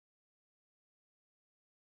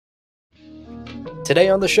Today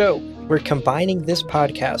on the show, we're combining this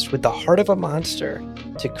podcast with the heart of a monster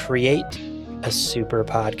to create a super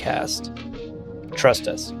podcast. Trust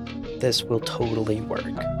us, this will totally work.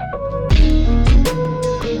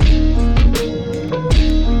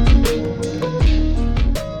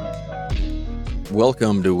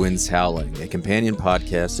 Welcome to Winds Howling, a companion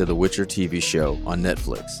podcast to the Witcher TV show on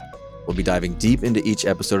Netflix. We'll be diving deep into each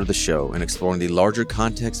episode of the show and exploring the larger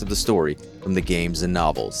context of the story from the games and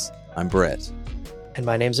novels. I'm Brett. And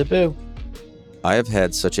my name's Abu. I have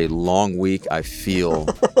had such a long week, I feel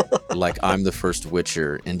like I'm the first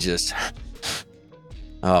Witcher and just...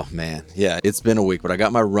 Oh, man. Yeah, it's been a week, but I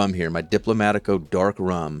got my rum here, my Diplomatico Dark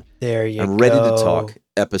Rum. There you go. I'm ready to talk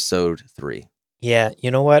episode 3. Yeah, you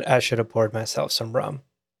know what? I should have poured myself some rum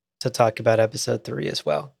to talk about episode 3 as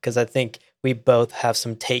well, because I think we both have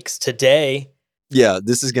some takes today. Yeah,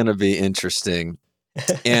 this is going to be interesting.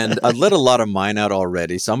 And I've let a lot of mine out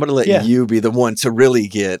already, so I'm going to let you be the one to really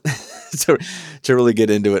get to really get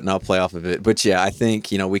into it, and I'll play off of it. But yeah, I think,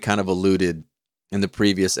 we kind of alluded in the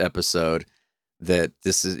previous episode that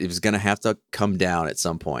it was going to have to come down at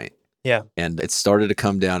some point. Yeah. And it started to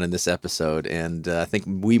come down in this episode, and I think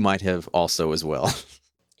we might have also as well.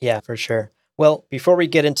 Yeah, for sure. Well, before we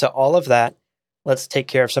get into all of that, let's take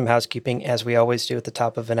care of some housekeeping, as we always do at the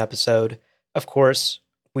top of an episode. Of course,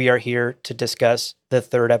 we are here to discuss the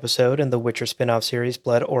third episode in the Witcher spin-off series,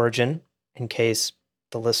 Blood Origin, in case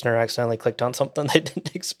the listener accidentally clicked on something they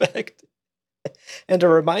didn't expect. And a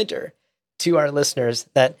reminder to our listeners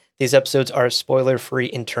that these episodes are spoiler-free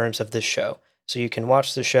in terms of this show. So you can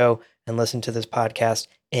watch the show and listen to this podcast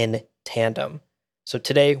in tandem. So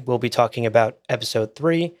today we'll be talking about episode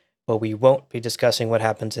 3, but we won't be discussing what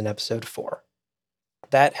happens in episode 4.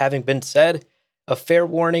 That having been said, a fair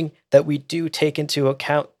warning that we do take into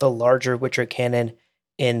account the larger Witcher canon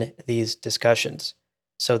in these discussions.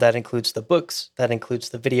 So that includes the books, that includes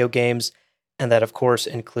the video games, and that of course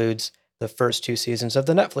includes the first 2 seasons of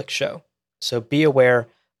the Netflix show. So be aware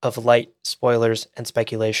of light spoilers and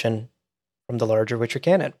speculation from the larger Witcher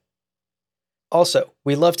canon. Also,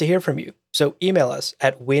 we love to hear from you, so email us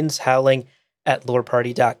at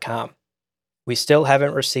windshowling@loreparty.com. We still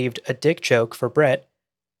haven't received a dick joke for Brett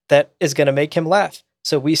that is going to make him laugh,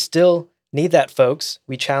 so we still need that, folks.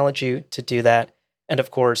 We challenge you to do that, and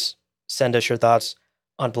of course, send us your thoughts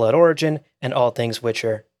on Blood Origin and all things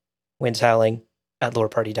Witcher,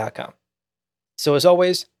 windshowling@loreparty.com. So as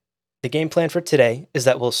always, the game plan for today is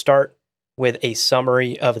that we'll start with a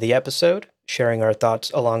summary of the episode, sharing our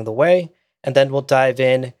thoughts along the way, and then we'll dive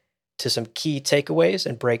in to some key takeaways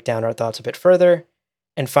and break down our thoughts a bit further.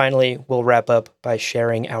 And finally, we'll wrap up by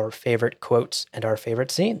sharing our favorite quotes and our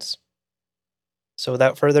favorite scenes. So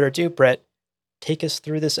without further ado, Brett, take us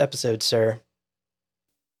through this episode, sir.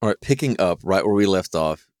 All right, picking up right where we left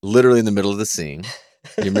off, literally in the middle of the scene.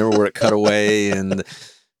 You remember where it cut away and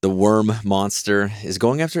the worm monster is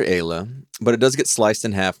going after Ayla, but it does get sliced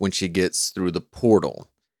in half when she gets through the portal.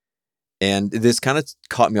 And this kind of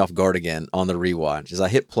caught me off guard again on the rewatch. As I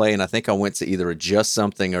hit play, and I think I went to either adjust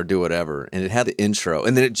something or do whatever, and it had the intro,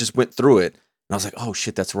 and then it just went through it, and I was like, oh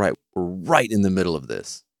shit, that's right. We're right in the middle of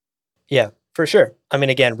this. Yeah, for sure. I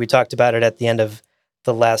mean, again, we talked about it at the end of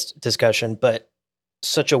the last discussion, but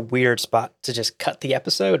such a weird spot to just cut the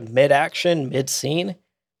episode mid-action, mid-scene,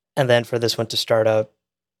 and then for this one to start up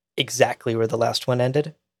exactly where the last one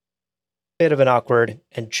ended. Bit of an awkward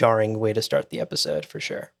and jarring way to start the episode, for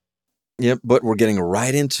sure. Yep, but we're getting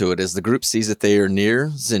right into it as the group sees that they are near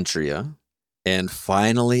Zentria, and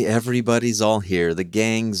finally everybody's all here. The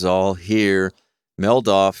gang's all here.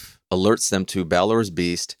 Meldoff alerts them to Balor's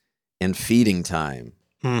Beast and feeding time.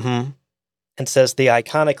 Mm-hmm. And says the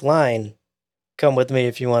iconic line, "Come with me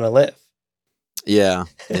if you want to live." Yeah,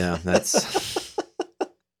 that's...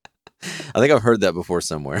 I think I've heard that before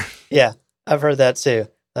somewhere. Yeah, I've heard that too.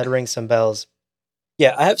 That rings some bells.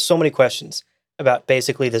 Yeah, I have so many questions about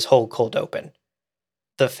basically this whole cold open.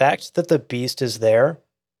 The fact that the beast is there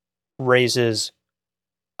raises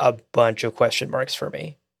a bunch of question marks for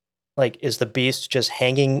me. Like, is the beast just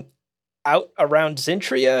hanging out around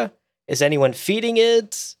Zentria? Is anyone feeding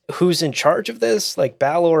it? Who's in charge of this? Like,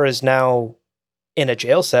 Balor is now in a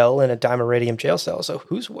jail cell, in a Dimeradium jail cell. So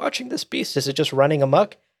who's watching this beast? Is it just running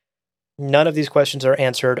amok? None of these questions are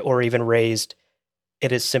answered or even raised.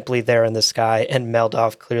 It is simply there in the sky, and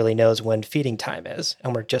Meldoff clearly knows when feeding time is,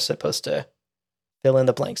 and we're just supposed to fill in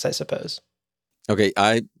the blanks, I suppose. Okay,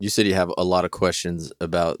 you said you have a lot of questions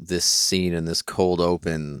about this scene and this cold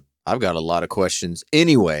open. I've got a lot of questions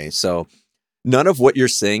anyway, so none of what you're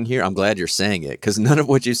saying here, I'm glad you're saying it, because none of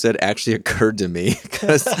what you said actually occurred to me,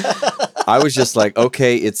 because I was just like,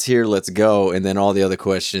 okay, it's here, let's go. And then all the other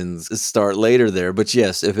questions start later there. But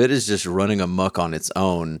yes, if it is just running amok on its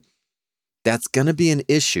own, that's going to be an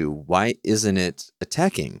issue. Why isn't it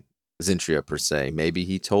attacking Zentria per se? Maybe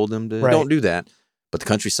he told him to don't do that. But the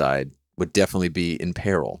countryside would definitely be in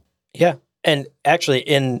peril. Yeah. And actually,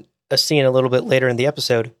 in a scene a little bit later in the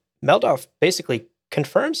episode, Meldoff basically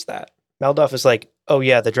confirms that. Meldoff is like, oh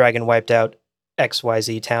yeah, the dragon wiped out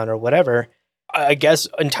XYZ town or whatever. I guess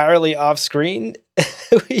entirely off screen.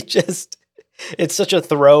 It's such a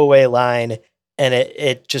throwaway line, and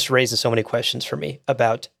it just raises so many questions for me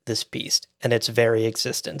about this beast and its very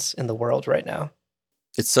existence in the world right now.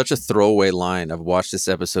 It's such a throwaway line. I've watched this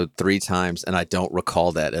episode 3 times, and I don't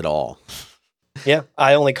recall that at all. Yeah,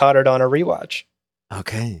 I only caught it on a rewatch.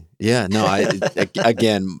 Okay. Yeah, no,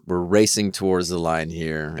 again, we're racing towards the line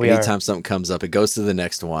here. Anytime something comes up, it goes to the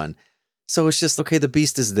next one. So it's just, okay, the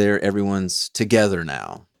beast is there. Everyone's together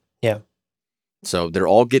now. Yeah. So they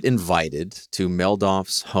all get invited to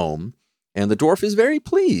Meldoff's home, and the dwarf is very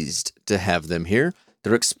pleased to have them here.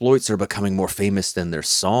 Their exploits are becoming more famous than their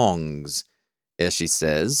songs, as she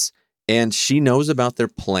says. And she knows about their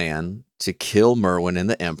plan to kill Merwin and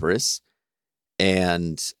the Empress.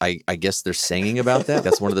 And I guess they're singing about that.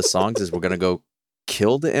 That's one of the songs is we're going to go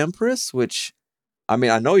kill the Empress, which... I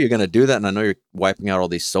mean, I know you're going to do that, and I know you're wiping out all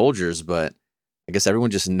these soldiers, but I guess everyone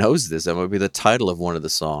just knows this. That might be the title of one of the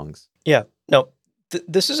songs. Yeah. No,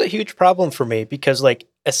 this is a huge problem for me because, like,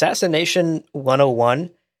 Assassination 101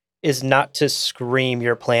 is not to scream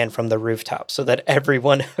your plan from the rooftop so that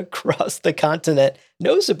everyone across the continent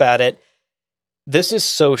knows about it. This is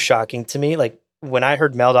so shocking to me. Like, when I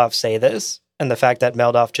heard Meldoff say this, and the fact that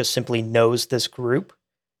Meldoff just simply knows this group,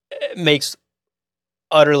 it makes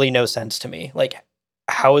utterly no sense to me. Like,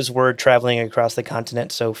 how is word traveling across the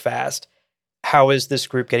continent so fast? How is this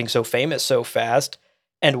group getting so famous so fast?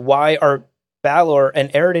 And why are Balor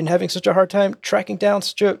and Aroden having such a hard time tracking down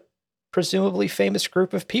such a presumably famous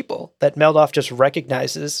group of people that Meldoff just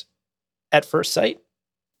recognizes at first sight?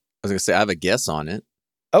 I was going to say, I have a guess on it.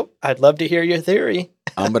 Oh, I'd love to hear your theory.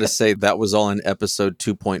 I'm going to say that was all in episode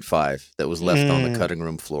 2.5 that was left on the cutting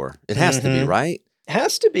room floor. It has to be, right? It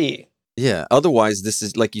has to be. Yeah. Otherwise, this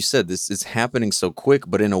is, like you said, this is happening so quick,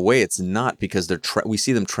 but in a way it's not because we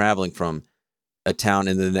see them traveling from a town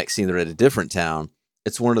and then the next scene they're at a different town.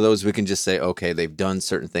 It's one of those we can just say, okay, they've done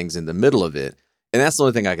certain things in the middle of it. And that's the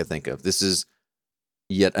only thing I can think of. This is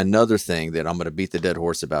yet another thing that I'm going to beat the dead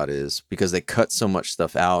horse about is because they cut so much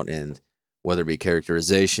stuff out, and whether it be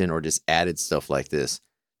characterization or just added stuff like this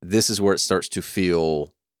is where it starts to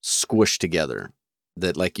feel squished together.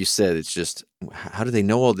 That, like you said, it's just, how do they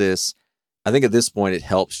know all this? I think at this point it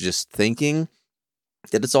helps just thinking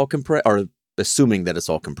that it's all compressed, or assuming that it's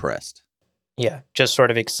all compressed. Yeah, just sort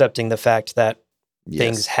of accepting the fact that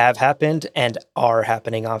things have happened and are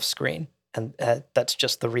happening off screen. And that's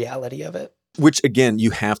just the reality of it. Which, again, you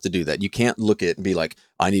have to do that. You can't look at it and be like,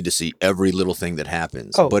 I need to see every little thing that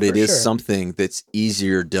happens. But it is something that's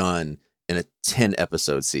easier done in a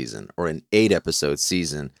 10-episode season or an 8-episode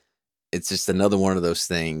season. It's just another one of those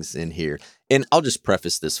things in here. And I'll just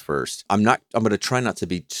preface this first. I'm going to try not to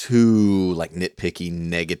be too like nitpicky,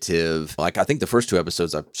 negative. Like, I think the first 2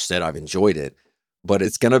 episodes I've said I've enjoyed it, but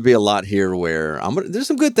it's going to be a lot here where there's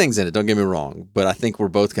some good things in it. Don't get me wrong, but I think we're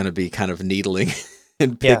both going to be kind of needling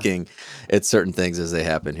and picking at certain things as they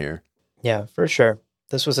happen here. Yeah, for sure.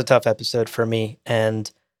 This was a tough episode for me,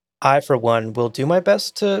 and I, for one, will do my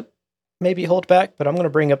best to maybe hold back, but I'm going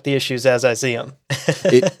to bring up the issues as I see them.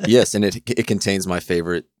 Yes, and it contains my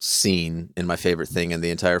favorite scene and my favorite thing in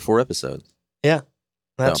the entire 4 episodes. Yeah,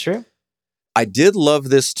 that's true. I did love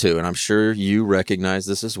this too, and I'm sure you recognize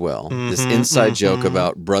this as well. This inside joke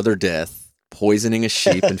about Brother Death poisoning a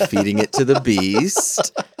sheep and feeding it to the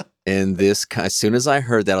beast. And this, as soon as I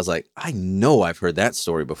heard that, I was like, I know I've heard that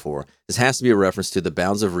story before. This has to be a reference to The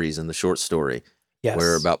Bounds of Reason, the short story. Yes.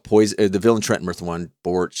 Where about the villain Trentmirth one,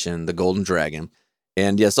 Borch and the Golden Dragon.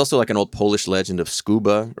 And yeah, it's also like an old Polish legend of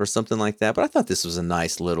Scuba or something like that. But I thought this was a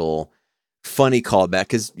nice little funny callback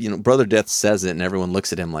because, Brother Death says it and everyone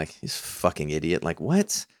looks at him like, he's a fucking idiot. Like,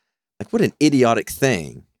 what? Like, what an idiotic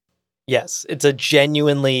thing. Yes, it's a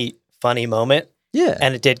genuinely funny moment. Yeah.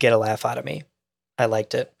 And it did get a laugh out of me. I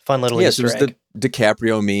liked it. Fun little Easter egg. There's the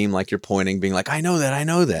DiCaprio meme, like you're pointing, being like, I know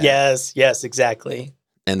that. Yes, exactly.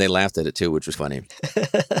 And they laughed at it too, which was funny.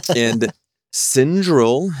 And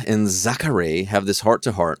Sindril and Zachary have this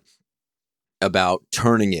heart-to-heart about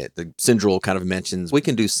turning it. The Sindril kind of mentions, we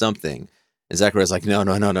can do something. And Zachary's like, no,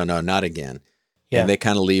 not again. Yeah. And they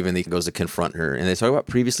kind of leave and he goes to confront her. And they talk about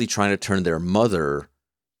previously trying to turn their mother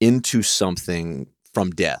into something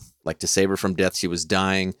from death, like to save her from death. She was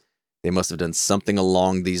dying. They must have done something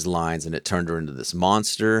along these lines, and it turned her into this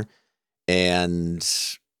monster. And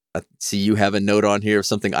I see you have a note on here of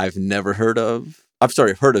something I've never heard of. I'm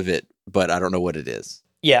sorry, heard of it, but I don't know what it is.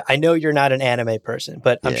 Yeah, I know you're not an anime person,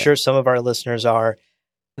 but I'm sure some of our listeners are.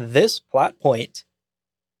 This plot point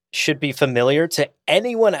should be familiar to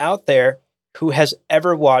anyone out there who has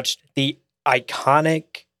ever watched the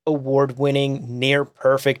iconic, award-winning,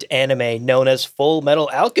 near-perfect anime known as Full Metal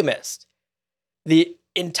Alchemist. The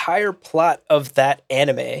entire plot of that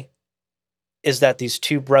anime is that these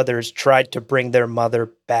two brothers tried to bring their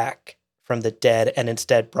mother back from the dead and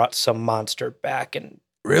instead brought some monster back. And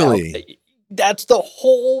really, that's the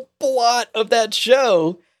whole plot of that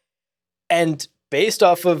show. And based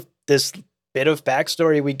off of this bit of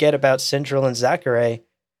backstory we get about Sindril and Zachary,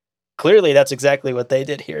 clearly that's exactly what they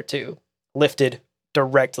did here too. Lifted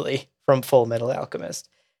directly from Full Metal Alchemist.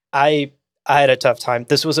 I had a tough time.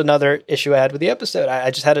 This was another issue I had with the episode.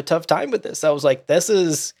 I just had a tough time with this. I was like, this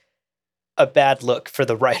is a bad look for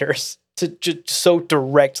the writers to just so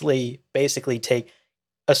directly basically take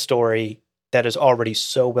a story that is already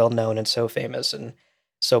so well known and so famous and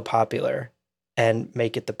so popular and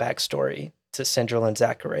make it the backstory to Sindril and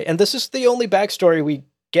Zachary. And this is the only backstory we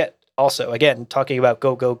get. Also, again, talking about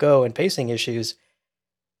go and pacing issues,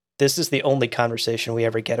 this is the only conversation we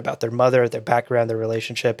ever get about their mother, their background, their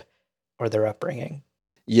relationship, or their upbringing.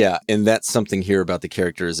 Yeah, and that's something here about the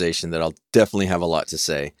characterization that I'll definitely have a lot to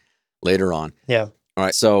say later on. Yeah. All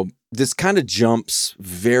right, so this kind of jumps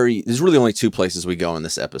there's really only two places we go in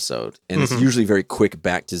this episode, and it's usually very quick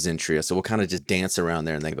back to Zentria, so we'll kind of just dance around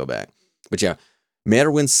there and then go back. But yeah,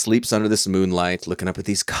 Merwin sleeps under this moonlight, looking up at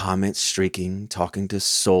these comets streaking, talking to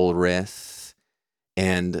Solrith,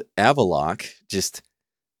 and Avallac'h just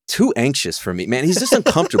too anxious for me. Man, he's just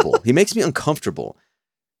uncomfortable. He makes me uncomfortable.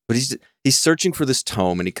 But he's searching for this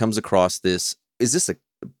tome, and he comes across this. Is this a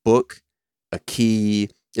book? A key?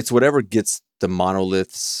 It's whatever gets the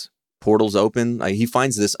monolith's portals open. He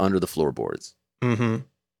finds this under the floorboards. Mm-hmm.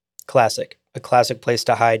 Classic. A classic place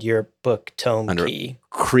to hide your book tome under key.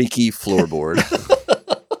 A creaky floorboard.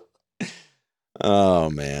 Oh,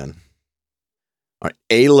 man. All right,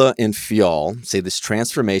 Ayla and Fjall say this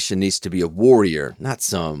transformation needs to be a warrior, not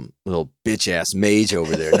some little bitch-ass mage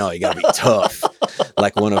over there. No, you gotta be tough,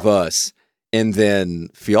 like one of us. And then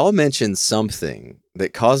Fjall mentions something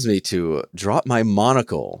that caused me to drop my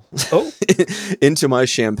monocle into my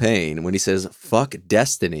champagne when he says, fuck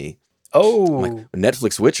destiny. Oh. I'm like,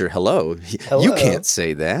 Netflix Witcher, hello. You can't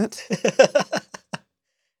say that.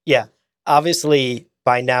 Yeah, obviously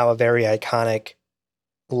by now a very iconic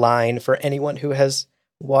line for anyone who has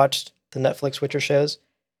watched the Netflix Witcher shows.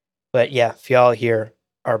 But yeah, Fjall here,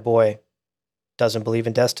 our boy, doesn't believe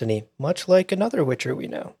in destiny, much like another Witcher we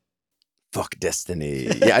know. Fuck destiny.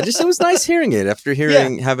 Yeah, it was nice hearing it after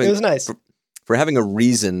hearing it was nice. For having a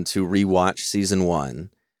reason to rewatch season 1.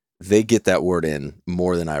 They get that word in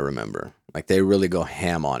more than I remember. Like they really go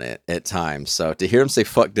ham on it at times. So to hear him say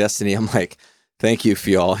fuck destiny, I'm like, thank you,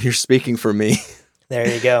 Fjall. You're speaking for me. There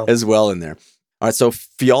you go. As well in there. All right, so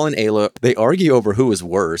Fjall and Ayla, they argue over who is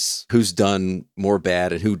worse, who's done more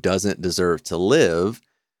bad, and who doesn't deserve to live.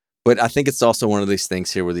 But I think it's also one of these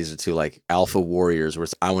things here where these are two like alpha warriors where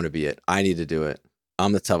it's, I want to be it. I need to do it.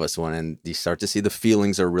 I'm the toughest one. And you start to see the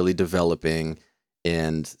feelings are really developing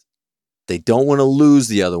and they don't want to lose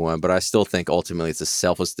the other one. But I still think ultimately it's a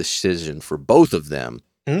selfless decision for both of them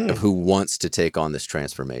of who wants to take on this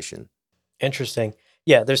transformation. Interesting.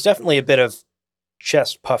 Yeah, there's definitely a bit of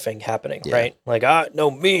chest puffing happening, right? Like,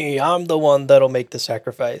 no, me, I'm the one that'll make the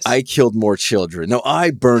sacrifice. I killed more children. No,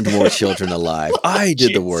 I burned more children alive. I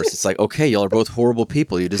did the worst. It's like, okay, y'all are both horrible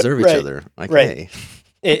people. You deserve each other. Like, hey.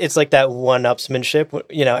 It's like that one-upsmanship.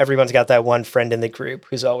 You know, everyone's got that one friend in the group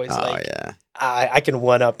who's always I can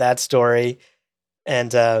one-up that story.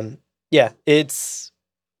 And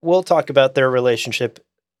we'll talk about their relationship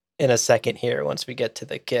in a second here once we get to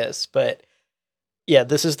the kiss. But yeah,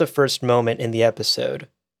 this is the first moment in the episode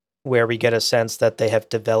where we get a sense that they have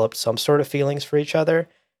developed some sort of feelings for each other.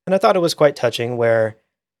 And I thought it was quite touching where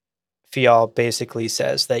Fjall basically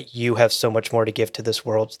says that you have so much more to give to this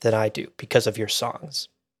world than I do because of your songs.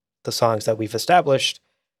 The songs that we've established,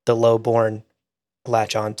 the lowborn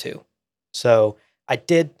latch onto. So I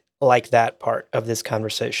did like that part of this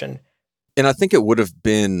conversation. And I think it would have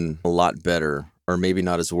been a lot better, or maybe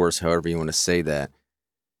not as worse, however you want to say that,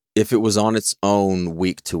 if it was on its own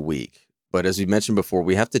week to week. But as we mentioned before,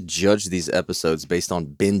 we have to judge these episodes based on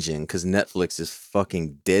binging because Netflix is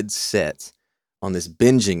fucking dead set on this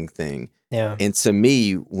binging thing. Yeah. And to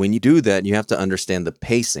me, when you do that, you have to understand the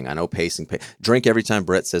pacing. I know pacing. Drink every time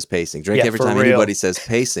Brett says pacing. Drink every time anybody says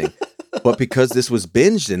pacing. But because this was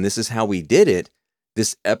binged and this is how we did it,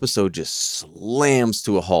 this episode just slams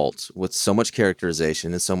to a halt with so much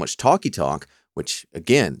characterization and so much talky talk, which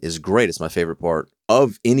again is great. It's my favorite part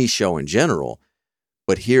of any show in general.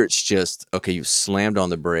 But here it's just, okay, you slammed on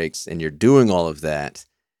the brakes and you're doing all of that.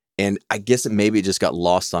 And I guess maybe it just got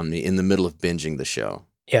lost on me in the middle of binging the show.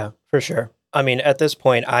 Yeah, for sure. I mean, at this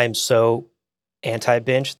point, I'm so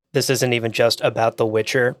anti-binge. This isn't even just about The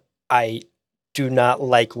Witcher. I do not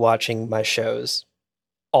like watching my shows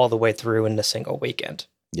all the way through in a single weekend.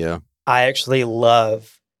 Yeah. I actually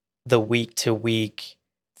love the week-to-week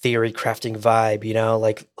theory crafting vibe, you know,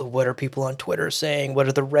 like what are people on Twitter saying? What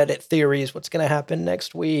are the Reddit theories? What's going to happen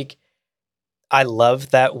next week? I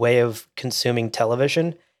love that way of consuming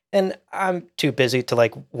television, and I'm too busy to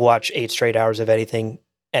like watch 8 straight hours of anything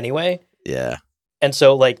anyway. Yeah. And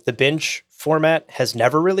so like the binge format has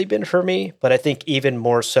never really been for me, but I think even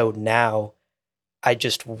more so now, I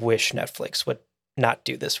just wish Netflix would not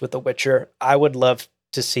do this with The Witcher. I would love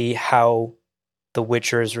to see how The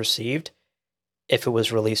Witcher is received if it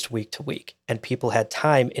was released week to week and people had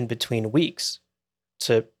time in between weeks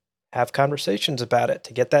to have conversations about it,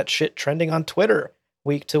 to get that shit trending on Twitter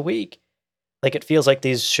week to week. Like it feels like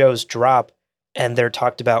these shows drop and they're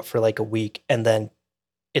talked about for like a week and then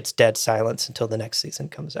it's dead silence until the next season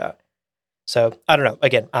comes out. So I don't know.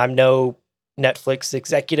 Again, I'm no Netflix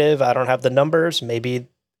executive. I don't have the numbers. Maybe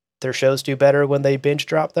their shows do better when they binge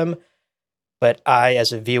drop them. But I,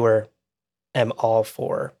 as a viewer, am all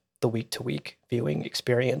for the week-to-week viewing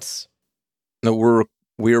experience. No,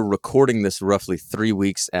 we're recording this roughly 3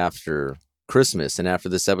 weeks after Christmas and after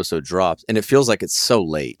this episode drops, and it feels like it's so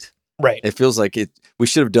late. Right. It feels like we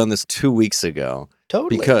should have done this 2 weeks ago.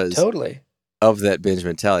 Totally. Because totally. of that binge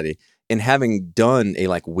mentality. And having done a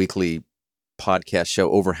like weekly podcast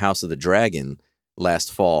show over House of the Dragon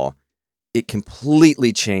last fall, it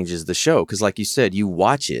completely changes the show. Because like you said, you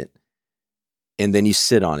watch it and then you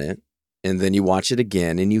sit on it and then you watch it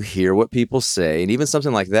again and you hear what people say. And even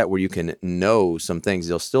something like that where you can know some things,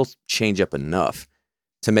 they'll still change up enough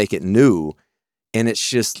to make it new. And it's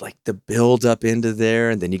just like the build up into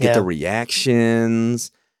there and then you get the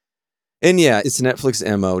reactions. And yeah, it's Netflix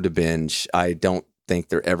MO to binge. I don't think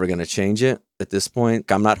they're ever going to change it at this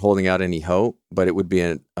point. I'm not holding out any hope, but it would be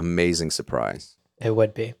an amazing surprise. It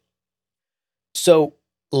would be. So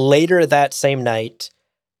later that same night,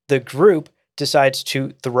 the group decides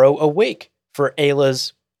to throw a wake for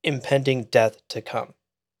Ayla's impending death to come.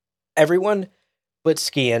 Everyone but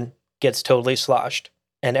Skian gets totally sloshed,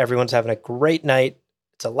 and everyone's having a great night.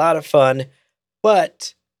 It's a lot of fun,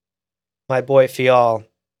 but my boy Fial,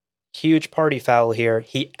 huge party foul here.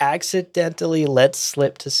 He accidentally lets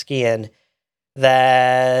slip to Skian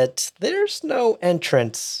that there's no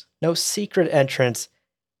entrance, no secret entrance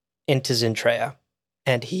into Zintrea.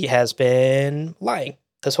 And he has been lying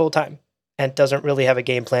this whole time and doesn't really have a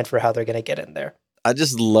game plan for how they're going to get in there. I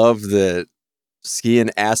just love that Skian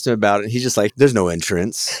asked him about it. And he's just like, there's no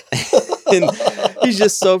entrance. And he's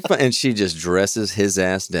just so fun. And she just dresses his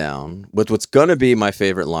ass down with what's going to be my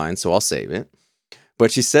favorite line. So I'll save it.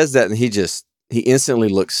 But she says that and he instantly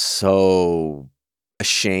looks so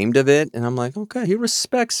ashamed of it. And I'm like, okay, he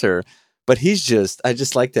respects her. But I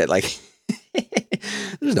just like that. Like,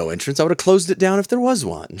 there's no entrance. I would have closed it down if there was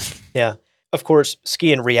one. Yeah. Of course,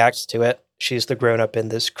 Skian reacts to it. She's the grown-up in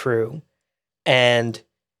this crew. And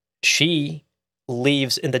she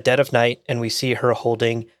leaves in the dead of night, and we see her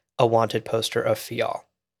holding a wanted poster of Fial.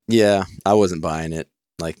 Yeah, I wasn't buying it.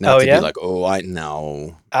 Like, not to be like, oh, I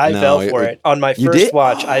fell for it. On my first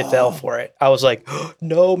watch, I fell for it. I was like, oh,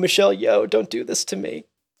 no, Michelle Yeoh, don't do this to me.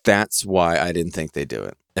 That's why I didn't think they'd do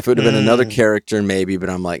it. If it would have been another character, maybe, but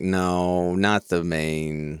I'm like, no, not the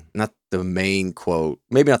main quote.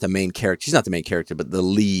 Maybe not the main character. She's not the main character, but the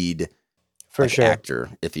lead for sure actor,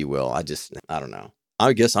 if you will. I don't know.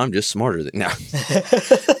 I guess I'm just smarter than now.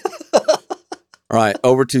 All right,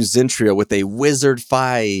 over to Zintrea with a wizard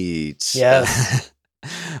fight. Yes.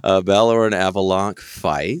 Balor and Avallac'h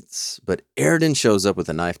fights, but Erden shows up with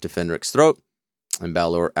a knife to Fenric's throat, and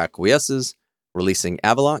Balor acquiesces, releasing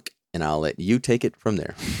Avallac'h, and I'll let you take it from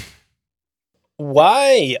there.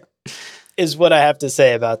 Why is what I have to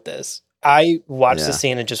say about this. I watched the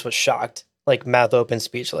scene and just was shocked, like mouth open,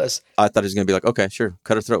 speechless. I thought he was going to be like, okay, sure,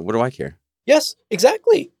 cut her throat. What do I care? Yes,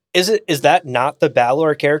 exactly. Is that not the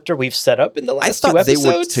Balor character we've set up in the last 2 episodes? I thought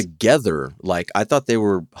they were together. Like, I thought they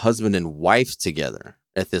were husband and wife together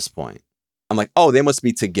at this point. I'm like, oh, they must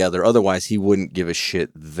be together. Otherwise, he wouldn't give a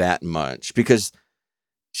shit that much. Because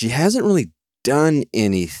she hasn't really done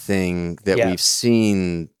anything that we've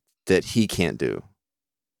seen that he can't do.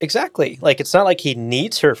 Exactly. Like, it's not like he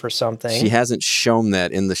needs her for something. She hasn't shown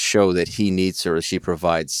that in the show that he needs her or she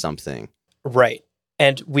provides something. Right.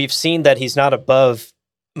 And we've seen that he's not above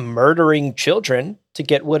murdering children to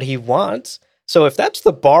get what he wants. So if that's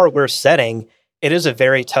the bar we're setting, it is a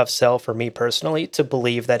very tough sell for me personally to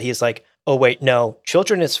believe that he's like, oh, wait, no,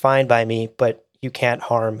 children is fine by me, but you can't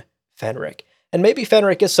harm Fenric. And maybe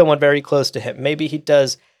Fenric is someone very close to him. Maybe he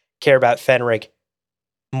does care about Fenric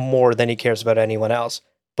more than he cares about anyone else.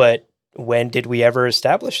 But when did we ever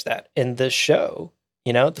establish that in this show?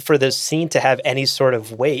 You know, for this scene to have any sort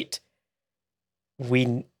of weight,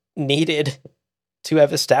 we needed to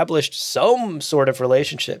have established some sort of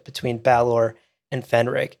relationship between Balor and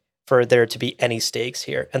Fenric for there to be any stakes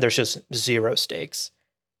here. And there's just zero stakes.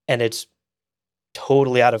 And it's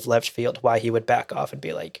totally out of left field why he would back off and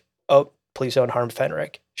be like, oh, please don't harm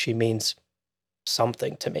Fenric. She means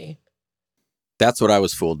something to me. That's what I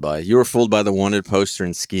was fooled by. You were fooled by the wanted poster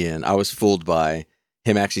and skiing. I was fooled by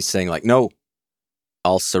him actually saying like, no,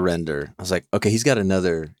 I'll surrender. I was like, okay, he's got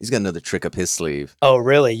another trick up his sleeve. Oh,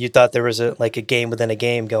 really? You thought there was a game within a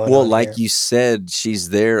game going on? Well, like here. You said, she's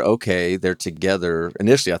there. Okay, they're together.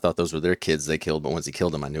 Initially, I thought those were their kids they killed, but once he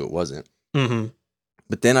killed them, I knew it wasn't. Mm-hmm.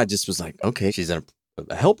 But then I just was like, okay, she's a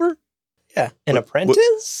helper? Yeah, an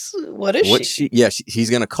apprentice? What is she? Yeah, he's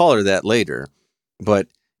going to call her that later. But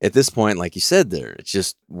at this point, like you said there, it's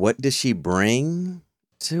just, what does she bring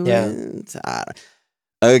to it?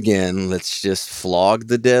 Again, let's just flog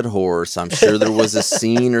the dead horse. I'm sure there was a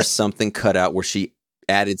scene or something cut out where she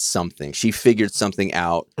added something. She figured something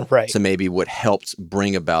out to maybe what helped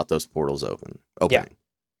bring about those portals opening.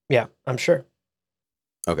 Yeah, I'm sure.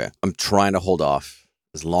 Okay, I'm trying to hold off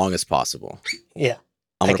as long as possible. Yeah,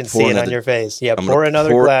 I can see it on your face. Yeah, pour another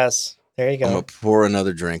glass. There you go. I'm going to pour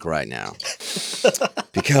another drink right now.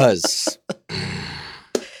 Because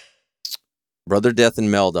Brother Death and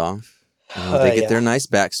Meldoff, they get their nice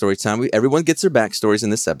backstory time. Everyone gets their backstories in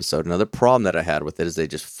this episode. Another problem that I had with it is they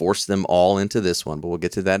just force them all into this one, but we'll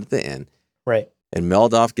get to that at the end. Right. And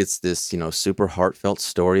Meldoff gets this, super heartfelt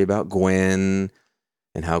story about Gwen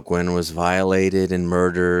and how Gwen was violated and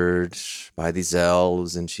murdered by these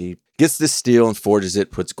elves, and she gets this steel and forges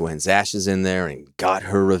it, puts Gwen's ashes in there, and got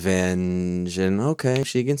her revenge. And okay,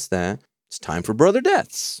 she gets that. It's time for Brother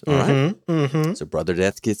Death's. All right. Mm-hmm. So Brother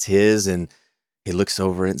Death gets his, and he looks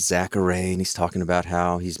over at Zachary, and he's talking about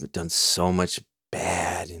how he's done so much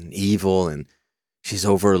bad and evil, and she's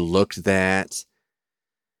overlooked that.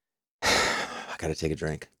 I gotta take a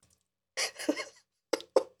drink.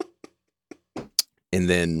 And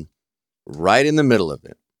then, right in the middle of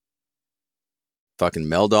it, fucking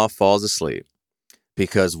Meldoff falls asleep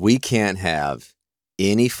because we can't have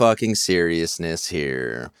any fucking seriousness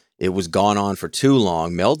here. It was gone on for too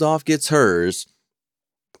long. Meldoff gets hers,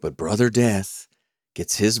 but Brother Death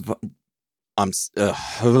gets his.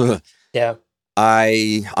 Yeah.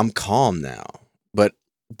 I'm calm now, but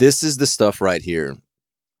this is the stuff right here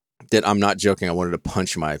that I'm not joking. I wanted to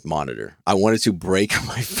punch my monitor. I wanted to break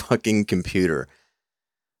my fucking computer.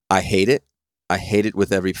 I hate it. I hate it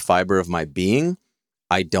with every fiber of my being.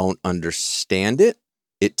 I don't understand it.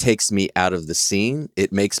 It takes me out of the scene.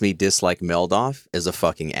 It makes me dislike Meldoff as a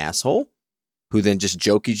fucking asshole who then just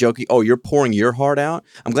jokey, oh, you're pouring your heart out?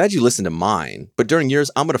 I'm glad you listened to mine, but during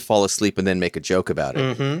yours, I'm going to fall asleep and then make a joke about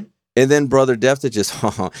it. Mm-hmm. And then Brother Death to just,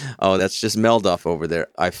 oh, that's just Meldoff over there.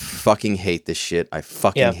 I fucking hate this shit. I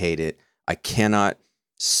fucking hate it. I cannot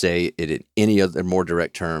say it in any other more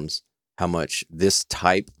direct terms how much this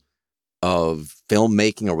type of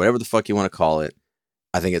filmmaking or whatever the fuck you want to call it,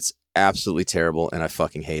 I think it's absolutely terrible and I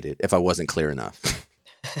fucking hate it if I wasn't clear enough.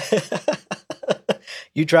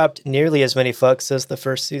 You dropped nearly as many fucks as the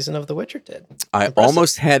first season of The Witcher did. I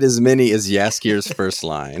almost had as many as Jaskier's first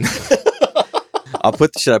line.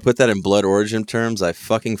 Should I put that in blood origin terms? I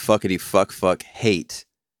fucking fuckity fuck hate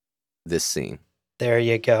this scene. There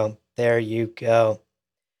you go.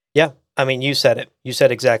 Yeah, I mean, you said it. You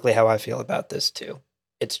said exactly how I feel about this too.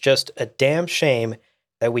 It's just a damn shame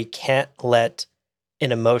that we can't let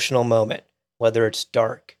an emotional moment, whether it's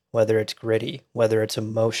dark, whether it's gritty, whether it's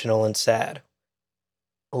emotional and sad,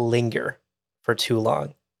 linger for too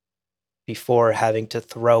long before having to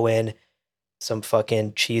throw in some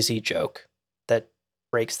fucking cheesy joke that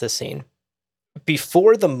breaks the scene.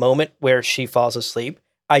 Before the moment where she falls asleep,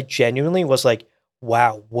 I genuinely was like,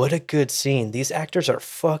 wow, what a good scene. These actors are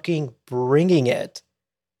fucking bringing it.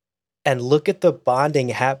 And look at the bonding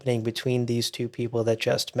happening between these two people that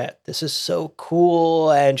just met. This is so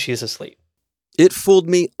cool. And she's asleep. It fooled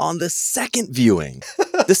me on the second viewing.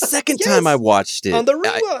 The second time I watched it. On the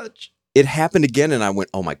rewatch. It happened again and I went,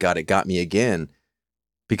 oh my God, it got me again.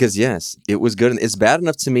 Because yes, it was good. It's bad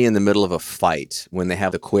enough to me in the middle of a fight when they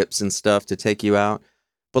have the quips and stuff to take you out.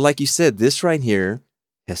 But like you said, this right here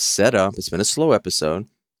has set up. It's been a slow episode.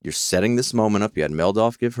 You're setting this moment up. You had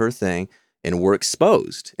Meldolf give her thing, and we're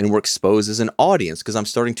exposed. And we're exposed as an audience because I'm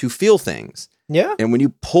starting to feel things. Yeah. And when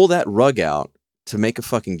you pull that rug out to make a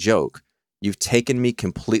fucking joke, you've taken me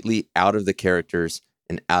completely out of the characters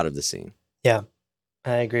and out of the scene. Yeah,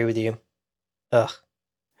 I agree with you. Ugh.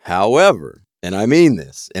 However, and I mean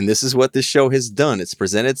this, and this is what this show has done. It's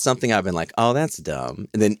presented something I've been like, oh, that's dumb.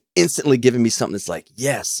 And then instantly giving me something that's like,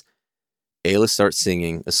 yes. Ayla starts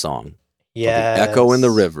singing a song. Yeah. The Echo in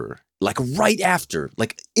the River. Like right after,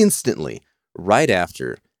 like instantly, right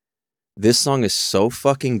after. This song is so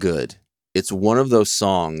fucking good. It's one of those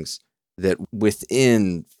songs that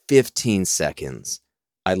within 15 seconds,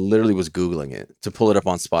 I literally was Googling it to pull it up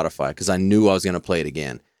on Spotify because I knew I was going to play it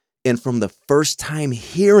again. And from the first time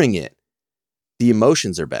hearing it, the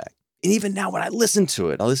emotions are back. And even now when I listen to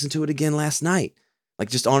it, I listened to it again last night, like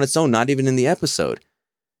just on its own, not even in the episode.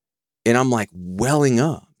 And I'm like welling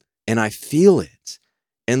up and I feel it.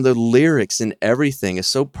 And the lyrics and everything is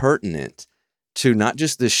so pertinent to not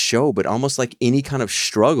just this show, but almost like any kind of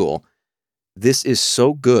struggle. This is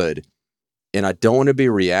so good. And I don't want to be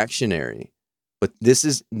reactionary, but this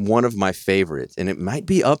is one of my favorites. And it might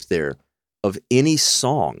be up there of any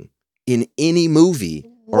song in any movie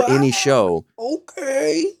or any show.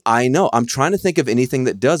 Okay. I know. I'm trying to think of anything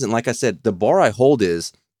that doesn't. Like I said, the bar I hold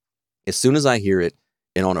is as soon as I hear it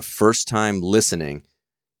and on a first time listening,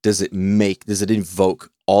 does it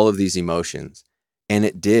invoke all of these emotions? And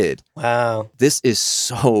it did. Wow. This is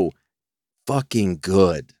so fucking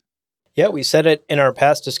good. Yeah, we said it in our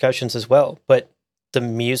past discussions as well, but the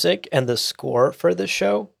music and the score for this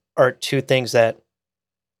show are two things that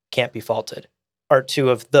can't be faulted, are two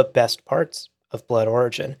of the best parts of Blood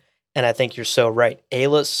Origin. And I think you're so right.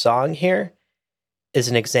 Ayla's song here is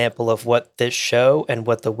an example of what this show and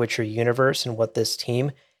what the Witcher universe and what this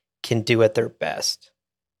team can do at their best.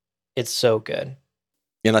 It's so good.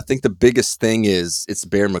 And I think the biggest thing is it's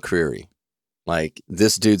Bear McCreary. Like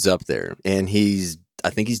this dude's up there and I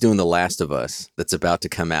think he's doing The Last of Us that's about to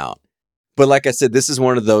come out. But like I said, this is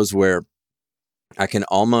one of those where I can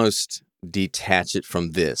almost detach it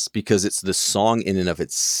from this because it's the song in and of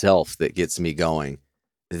itself that gets me going.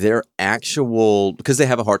 Their actual, because they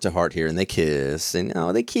have a heart-to-heart here and they kiss and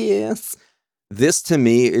they kiss. This to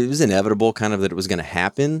me, it was inevitable kind of that it was going to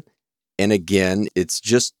happen. And again, it's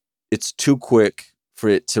too quick for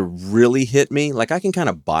it to really hit me. Like I can kind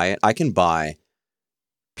of buy it. I can buy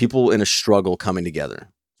people in a struggle coming together.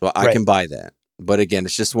 So I can buy that. But again,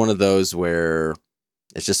 it's just one of those where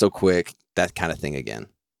it's just so quick, that kind of thing again.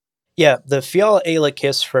 Yeah, the Fiala Ayla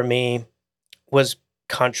kiss for me was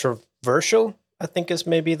controversial, I think is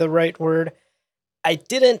maybe the right word. I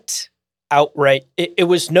didn't outright, it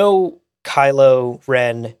was no Kylo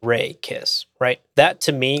Ren Rey kiss, right? That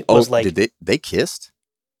to me was like... Did they kissed?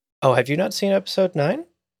 Oh, have you not seen episode 9?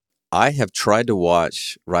 I have tried to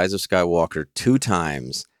watch Rise of Skywalker 2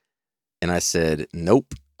 times, and I said,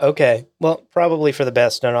 nope. Okay, well, probably for the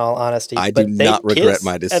best, in all honesty. I do not regret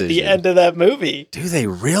my decision. At the end of that movie. Do they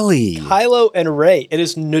really? Kylo and Rey, it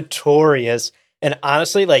is notorious. And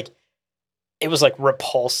honestly, like, it was like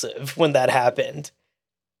repulsive when that happened.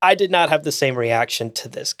 I did not have the same reaction to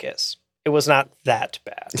this kiss. It was not that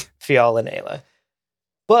bad, Fiala and Ayla.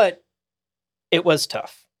 But it was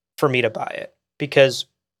tough for me to buy it because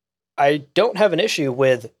I don't have an issue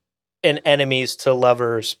with an enemies to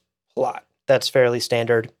lovers plot. That's fairly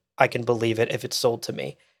standard. I can believe it if it's sold to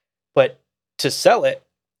me. But to sell it,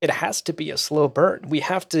 it has to be a slow burn. We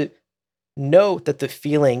have to know that the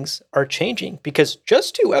feelings are changing because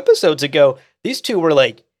just 2 episodes ago, these two were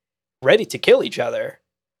like ready to kill each other.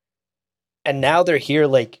 And now they're here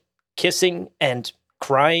like kissing and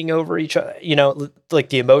crying over each other. You know, like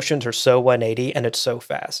the emotions are so 180 and it's so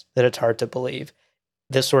fast that it's hard to believe.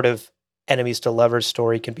 This sort of enemies to lovers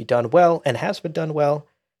story can be done well and has been done well,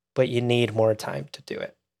 but you need more time to do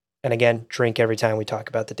it. And again, drink every time we talk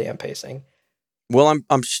about the damn pacing. Well,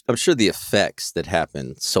 I'm sure the effects that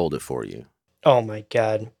happened sold it for you. Oh my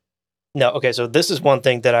God. No, okay, so this is one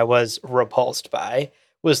thing that I was repulsed by,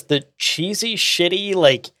 was the cheesy, shitty,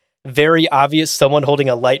 like, very obvious someone holding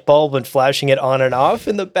a light bulb and flashing it on and off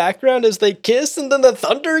in the background as they kiss, and then the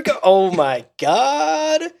thunder oh my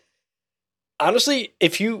God. Honestly,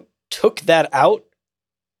 if you took that out,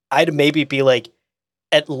 I'd maybe be like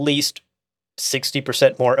at least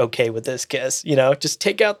 60% more okay with this kiss, you know? Just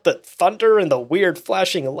take out the thunder and the weird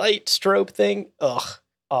flashing light strobe thing. Ugh,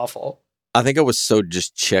 awful. I think I was so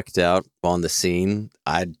just checked out on the scene.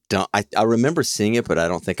 I remember seeing it, but I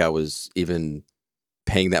don't think I was even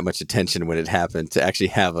paying that much attention when it happened to actually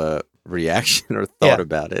have a reaction or thought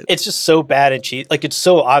about it. It's just so bad and cheap. Like, it's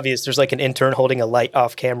so obvious. There's like an intern holding a light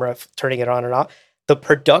off camera, turning it on and off. The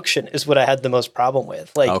production is what I had the most problem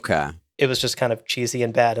with. Like, okay. It was just kind of cheesy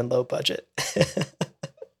and bad and low budget.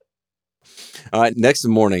 All right, next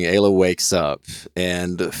morning, Ayla wakes up,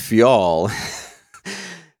 and Fiyal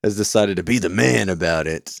has decided to be the man about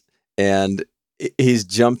it. And he's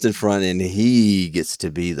jumped in front, and he gets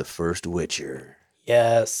to be the first Witcher.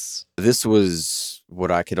 Yes. This was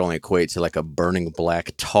what I could only equate to like a burning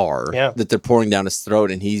black tar that they're pouring down his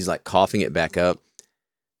throat, and he's like coughing it back up.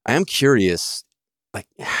 I am curious, like,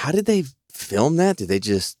 how did they film that? Did they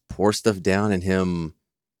just pour stuff down and him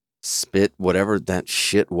spit whatever that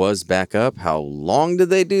shit was back up? How long did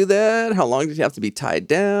they do that? How long did he have to be tied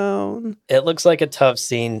down? It looks like a tough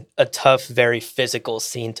scene, a tough, very physical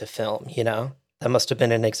scene to film, you know? That must have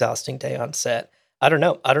been an exhausting day on set. I don't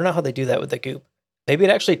know. I don't know how they do that with the goop. Maybe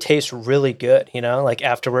it actually tastes really good, you know? Like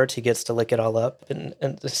afterwards he gets to lick it all up and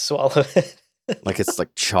just swallow it. Like it's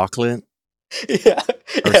like chocolate? Yeah.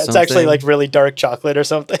 It's actually like really dark chocolate or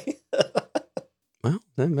something. Well,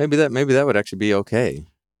 then maybe that would actually be okay.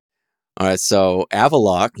 All right, so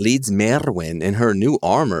Avallac'h leads Merwin in her new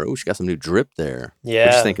armor. Ooh, she got some new drip there. Yeah.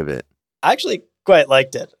 What'd you think of it? I actually quite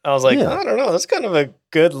liked it. I was like, I don't know, that's kind of a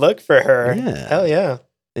good look for her. Yeah. Hell yeah.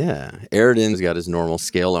 Yeah. Aridin's got his normal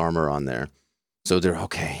scale armor on there. So they're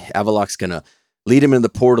okay. Avallac'h's gonna lead him in the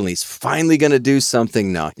portal, and he's finally gonna do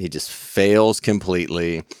something. No, he just fails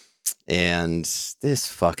completely. And this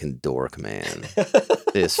fucking dork, man.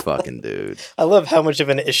 This fucking dude. I love how much of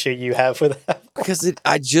an issue you have with that. Because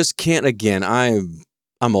I just can't, again, I'm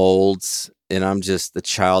old, and I'm just the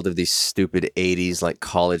child of these stupid 80s, like,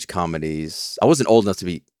 college comedies. I wasn't old enough to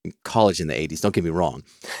be in college in the 80s, don't get me wrong.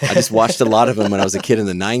 I just watched a lot of them when I was a kid in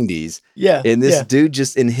the 90s. Yeah. And this dude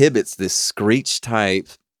just inhibits this Screech-type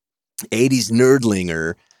 80s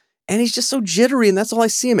nerdlinger, and he's just so jittery, and that's all I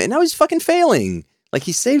see him. And now he's fucking failing. Like,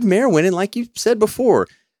 he saved Merwin, and like you said before,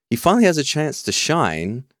 he finally has a chance to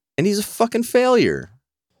shine, and he's a fucking failure.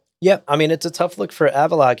 Yeah, I mean, it's a tough look for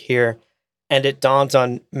Avallac'h here, and it dawns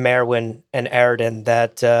on Merwin and Aridin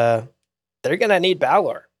that they're going to need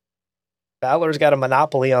Balor. Balor's got a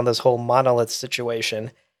monopoly on this whole monolith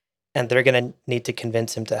situation, and they're going to need to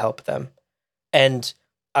convince him to help them. And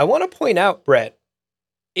I want to point out, Brett,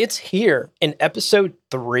 it's here in episode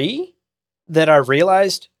 3 that I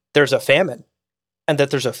realized there's a famine and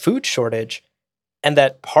that there's a food shortage, and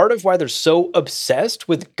that part of why they're so obsessed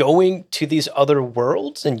with going to these other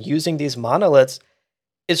worlds and using these monoliths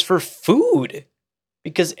is for food,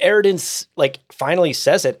 because Aridin like finally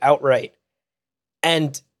says it outright.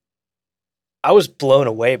 And I was blown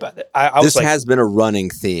away by that. This has been a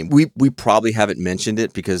running theme. We probably haven't mentioned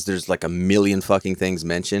it because there's like a million fucking things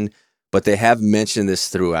mentioned, but they have mentioned this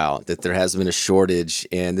throughout, that there has been a shortage,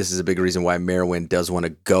 and this is a big reason why Merwin does want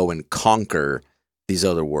to go and conquer these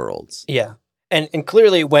other worlds. Yeah. And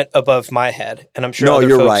clearly it went above my head, and I'm sure no, other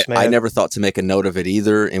you're folks right. I never thought to make a note of it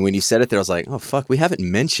either, and when you said it there, I was like, oh, fuck, we haven't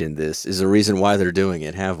mentioned this is the reason why they're doing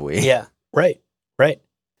it, have we? Yeah, right.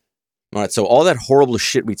 All right, so all that horrible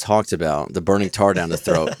shit we talked about, the burning tar down the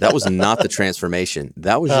throat, that was not the transformation.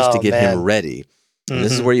 That was just to get him ready. And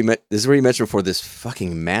this is where you mentioned before, this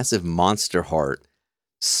fucking massive monster heart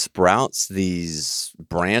sprouts these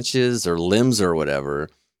branches or limbs or whatever,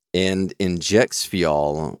 and injects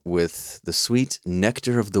Fiyal with the sweet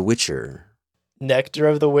nectar of the Witcher. Nectar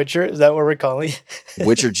of the Witcher? Is that what we're calling it?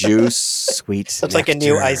 Witcher juice, sweet nectar. It's like a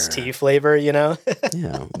new iced tea flavor, you know?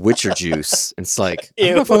 Yeah, Witcher juice. It's like, ew. I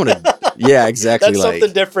don't know if I want to... Yeah, exactly. That's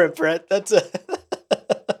something different, Brett. That's a...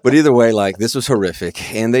 But either way, like, this was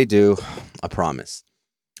horrific. And they do, I promise.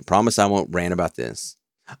 I promise I won't rant about this.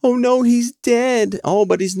 Oh, no, he's dead. Oh,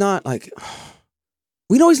 but he's not. Like...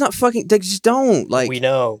 We know he's not fucking. They just don't. Like, we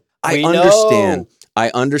know. I understand. I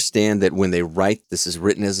understand that when they write, this is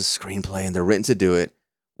written as a screenplay and they're written to do it.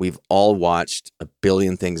 We've all watched a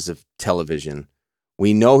billion things of television.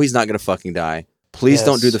 We know he's not going to fucking die. Please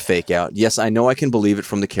don't do the fake out. Yes, I know I can believe it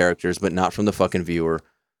from the characters, but not from the fucking viewer.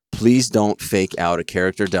 Please don't fake out a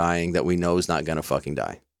character dying that we know is not going to fucking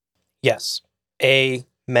die. Yes.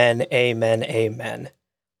 Amen, amen, amen.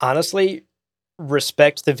 Honestly,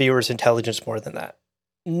 respect the viewer's intelligence more than that.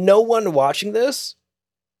 No one watching this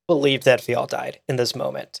believed that Fiyal died in this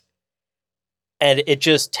moment. And it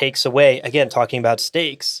just takes away, again, talking about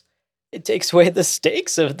stakes, it takes away the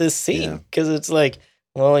stakes of this scene. Because it's like,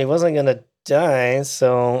 well, he wasn't going to die,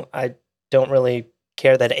 so I don't really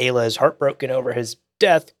care that Ayla is heartbroken over his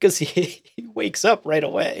death, because he wakes up right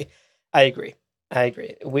away. I agree.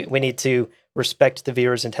 We need to respect the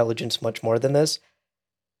viewer's intelligence much more than this.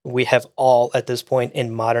 we have all at this point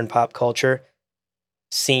in modern pop culture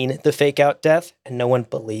seen the fake out death, and no one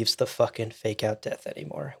believes the fucking fake out death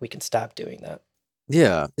anymore. We can stop doing that.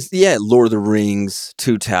 Yeah. Yeah, Lord of the Rings,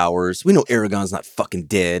 Two Towers. We know Aragorn's not fucking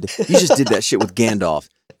dead. You just did that shit with Gandalf.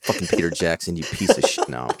 Fucking Peter Jackson, you piece of shit.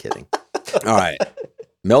 No, I'm kidding. All right.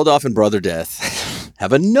 Meldoff and Brother Death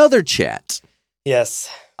have another chat. Yes.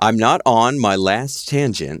 I'm not on my last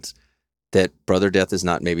tangent that Brother Death is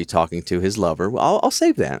not maybe talking to his lover. Well, I'll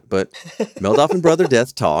save that. But Meldoff and Brother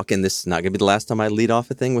Death talk, and this is not going to be the last time I lead off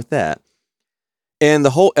a thing with that. And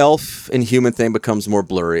the whole elf and human thing becomes more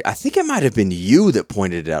blurry. I think it might have been you that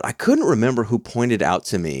pointed it out. I couldn't remember who pointed out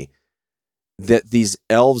to me that these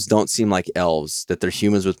elves don't seem like elves, that they're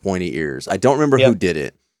humans with pointy ears. I don't remember who did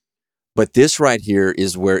it. But this right here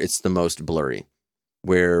is where it's the most blurry,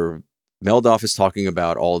 where Meldoff is talking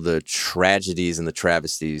about all the tragedies and the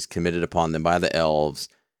travesties committed upon them by the elves.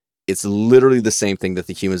 It's literally the same thing that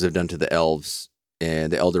the humans have done to the elves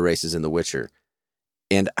and the elder races in The Witcher.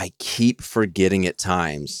 And I keep forgetting at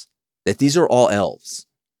times that these are all elves,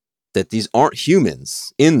 that these aren't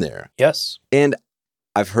humans in there. Yes. And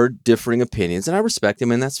I've heard differing opinions, and I respect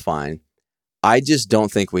them, and that's fine. I just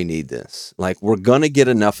don't think we need this. Like, we're going to get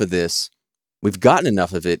enough of this. We've gotten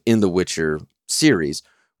enough of it in the Witcher series.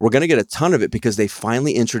 We're going to get a ton of it because they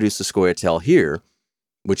finally introduced the Scoia'tael here,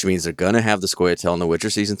 which means they're going to have the Scoia'tael in The Witcher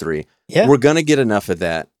Season 3. Yeah. We're going to get enough of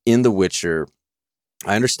that in The Witcher.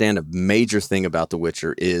 I understand a major thing about The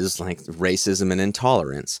Witcher is like racism and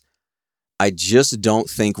intolerance. I just don't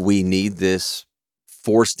think we need this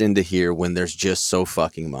forced into here when there's just so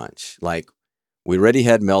fucking much. Like, we already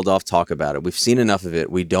had Meldoff talk about it. We've seen enough of it.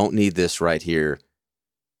 We don't need this right here.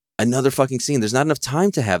 Another fucking scene. There's not enough time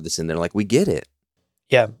to have this in there. Like, we get it.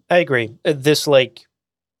 Yeah, I agree. This, like,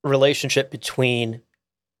 relationship between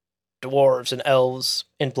dwarves and elves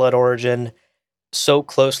in Blood Origin so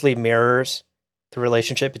closely mirrors the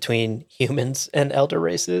relationship between humans and elder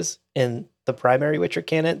races in the primary Witcher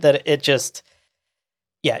canon that it just,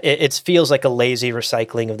 it feels like a lazy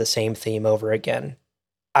recycling of the same theme over again.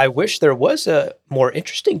 I wish there was a more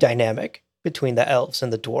interesting dynamic between the elves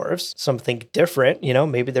and the dwarves, something different. You know,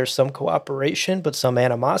 maybe there's some cooperation, but some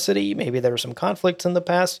animosity. Maybe there was some conflicts in the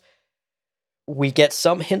past. We get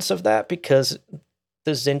some hints of that because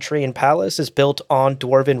the Zentrian Palace is built on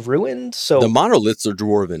dwarven ruins. So the monoliths are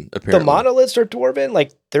dwarven, apparently. The monoliths are dwarven.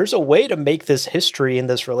 Like, there's a way to make this history and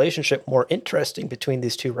this relationship more interesting between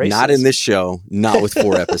these two races. Not in this show. Not with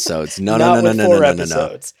 4 episodes. No.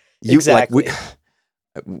 Exactly. Like,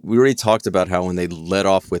 we already talked about how when they let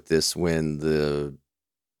off with this, when the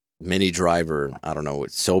mini driver, I don't know,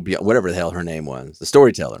 whatever the hell her name was, the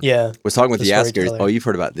storyteller, was talking with the Ascaris. Oh, you've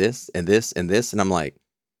heard about this and this and this, and I'm like,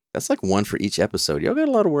 that's like one for each episode. Y'all got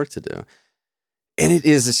a lot of work to do, and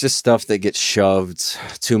it's just stuff that gets shoved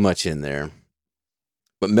too much in there.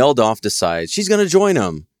 But Meldoff decides she's going to join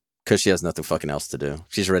him because she has nothing fucking else to do.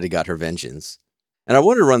 She's already got her vengeance, and I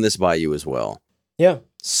wanted to run this by you as well. Yeah,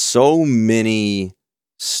 so many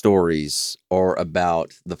stories are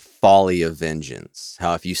about the folly of vengeance.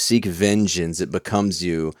 How if you seek vengeance, it becomes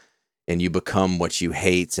you and you become what you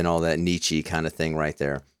hate and all that Nietzsche kind of thing right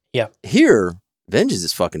there. Yeah. Here, vengeance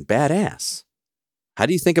is fucking badass. How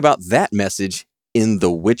do you think about that message in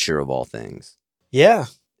The Witcher of all things? Yeah.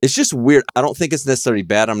 It's just weird. I don't think it's necessarily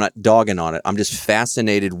bad. I'm not dogging on it. I'm just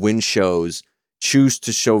fascinated when shows choose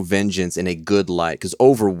to show vengeance in a good light because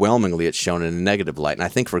overwhelmingly it's shown in a negative light, and I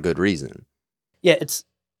think for good reason. Yeah, it's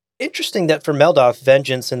interesting that for Meldoff,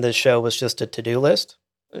 vengeance in this show was just a to-do list.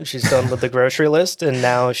 She's done with the grocery list, and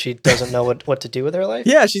now she doesn't know what to do with her life.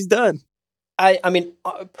 Yeah, she's done. I mean,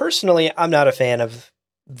 personally, I'm not a fan of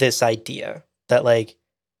this idea that, like,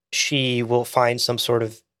 she will find some sort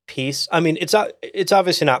of peace. I mean, it's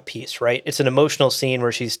obviously not peace, right? It's an emotional scene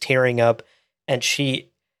where she's tearing up, and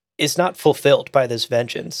she is not fulfilled by this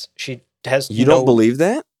vengeance. She has You don't believe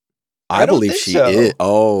that? I believe she is.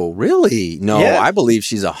 Oh, really? No, yeah. I believe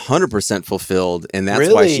she's 100% fulfilled, and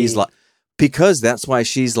that's why she's like, because that's why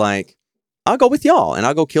she's like, I'll go with y'all, and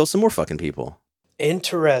I'll go kill some more fucking people.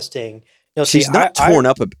 Interesting. No, she's not torn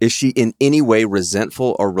up. Is she in any way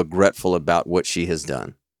resentful or regretful about what she has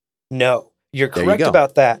done? No, you're correct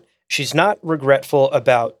about that. She's not regretful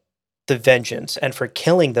about the vengeance and for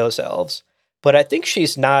killing those elves, but I think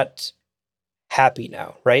she's not happy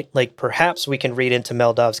now, right? Like, perhaps we can read into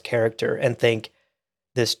Meldoff's character and think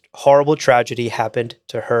this horrible tragedy happened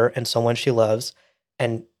to her and someone she loves,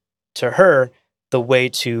 and to her, the way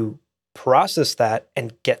to process that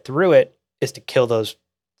and get through it is to kill those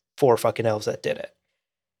 4 fucking elves that did it.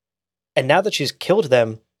 And now that she's killed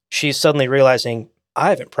them, she's suddenly realizing, I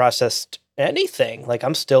haven't processed anything. Like,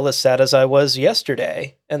 I'm still as sad as I was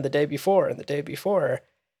yesterday and the day before and the day before.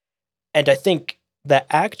 And I think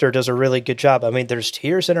the actor does a really good job. I mean, there's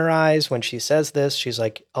tears in her eyes when she says this. She's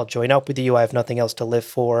like, I'll join up with you. I have nothing else to live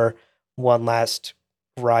for. One last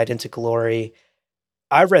ride into glory.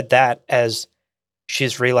 I read that as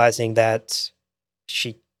she's realizing that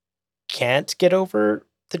she can't get over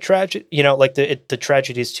the tragedy. You know, like the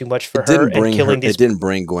tragedy is too much for her. And killing these. It didn't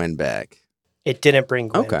bring Gwen back. It didn't bring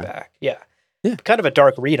Gwen back. Yeah. Kind of a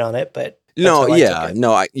dark read on it, but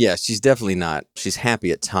she's definitely not. She's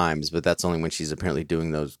happy at times, but that's only when she's apparently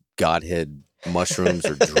doing those godhead mushrooms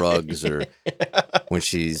or drugs, or when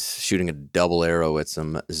she's shooting a double arrow at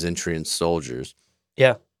some Zentrian soldiers.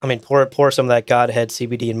 Yeah, I mean, pour some of that godhead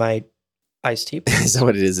CBD in my iced tea. Is that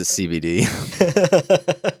what it is? It's CBD.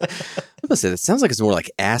 I'm gonna say that sounds like it's more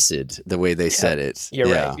like acid the way they said it.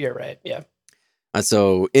 You're right. Yeah. And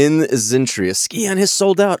so in Zentria, Skion has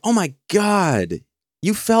sold out. Oh my God.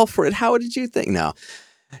 You fell for it. How did you think? No.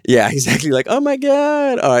 Yeah, exactly. Like, oh my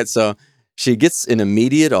God. All right. So she gets an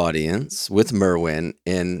immediate audience with Merwin.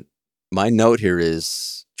 And my note here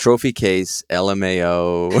is trophy case,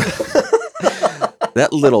 LMAO.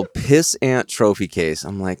 That little piss ant trophy case.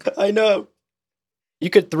 I'm like, I know. You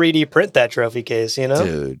could 3D print that trophy case, you know?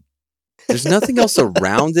 Dude. There's nothing else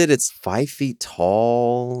around it. It's 5 feet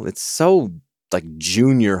tall. It's so like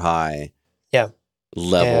junior high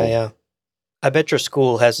level. Yeah. I bet your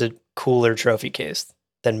school has a cooler trophy case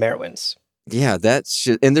than Merwin's. Yeah, that's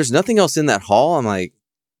just, and there's nothing else in that hall. I'm like,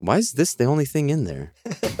 why is this the only thing in there?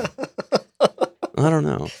 I don't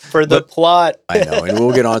know. For the plot. I know, and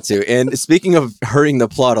we'll get on to. And speaking of hurrying the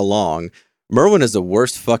plot along, Merwin is the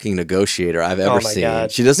worst fucking negotiator I've ever seen.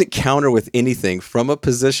 God. She doesn't counter with anything from a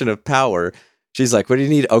position of power. She's like, what do you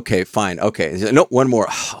need? Okay, fine. Okay. Like, no, one more.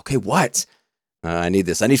 Okay, what? I need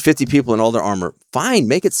this. I need 50 people in all their armor. Fine,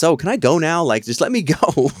 make it so. Can I go now? Like, just let me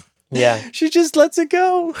go. Yeah. She just lets it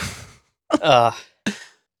go.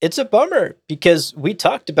 It's a bummer because we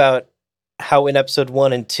talked about how in episode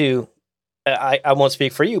 1 and 2, I won't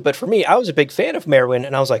speak for you, but for me, I was a big fan of Merwin,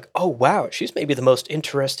 and I was like, oh, wow, she's maybe the most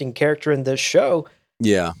interesting character in this show.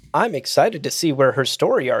 Yeah. I'm excited to see where her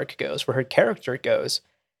story arc goes, where her character goes.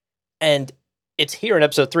 And it's here in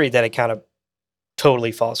episode 3 that it kind of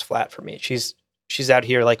totally falls flat for me. She's out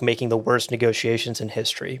here like making the worst negotiations in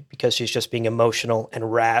history because she's just being emotional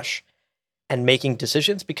and rash and making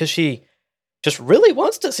decisions because she just really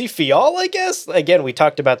wants to see Fial, I guess. Again, we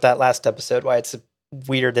talked about that last episode, why it's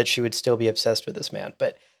weird that she would still be obsessed with this man.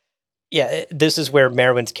 But yeah, this is where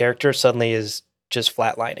Merwin's character suddenly is just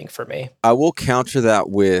flatlining for me. I will counter that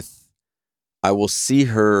with, I see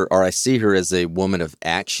her as a woman of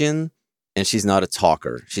action, and she's not a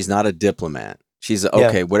talker. She's not a diplomat. She's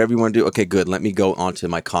okay, whatever you want to do. Okay, good. Let me go on to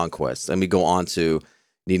my conquest. Let me go on to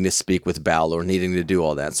needing to speak with Balor, needing to do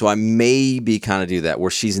all that. So I maybe kind of do that where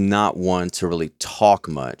she's not one to really talk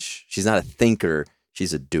much. She's not a thinker.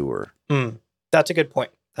 She's a doer. That's a good point.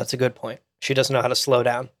 She doesn't know how to slow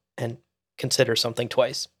down and consider something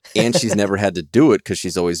twice. And she's never had to do it because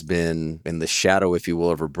she's always been in the shadow, if you will,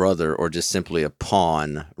 of her brother, or just simply a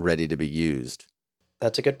pawn ready to be used.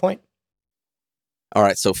 That's a good point. All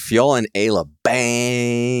right, so Fial and Ayla,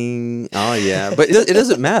 bang. Oh, yeah. But it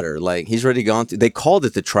doesn't matter. Like, he's already gone through. They called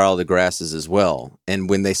it the Trial of the Grasses as well. And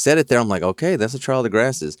when they said it there, I'm like, okay, that's the Trial of the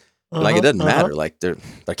Grasses. Like, it doesn't matter. Like, there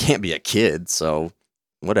can't be a kid, so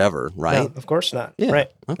whatever, right? No, of course not. Yeah.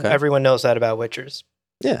 Right. Okay. Everyone knows that about Witchers.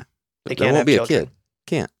 Yeah. They there can't won't be children. A kid.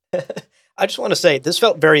 Can't. I just want to say, this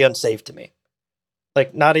felt very unsafe to me.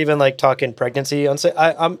 Like, not even like talking pregnancy unsafe.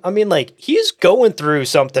 I mean, like, he's going through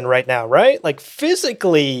something right now, right? Like,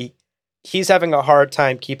 physically, he's having a hard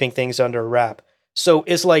time keeping things under wrap. So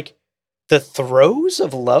is like the throes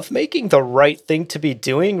of lovemaking the right thing to be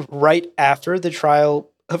doing right after the Trial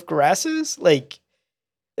of Grasses? Like,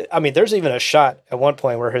 I mean, there's even a shot at one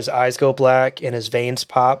point where his eyes go black and his veins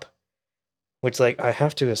pop, which, like, I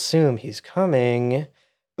have to assume he's coming,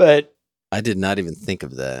 but I did not even think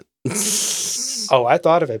of that. Oh, I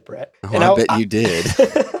thought of it, Brett. Oh, and I bet you did.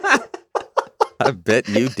 I bet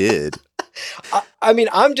you did. I mean,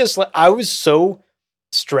 I'm just like, I was so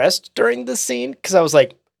stressed during this scene because I was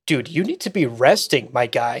like, dude, you need to be resting, my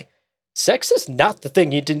guy. Sex is not the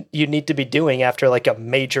thing you need to be doing after like a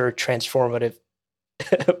major transformative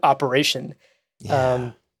operation.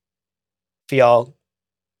 Yeah. Fial,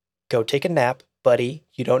 go take a nap, buddy.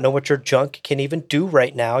 You don't know what your junk can even do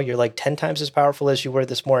right now. You're like 10 times as powerful as you were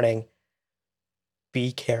this morning.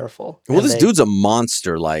 Be careful. Well, this dude's a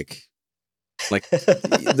monster. Like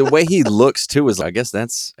the way he looks too is, I guess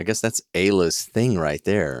that's Ayla's thing right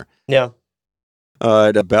there. Yeah.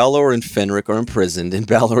 Balor and Fenric are imprisoned in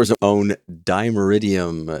Balor's own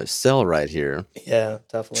Dimeridium cell right here. Yeah,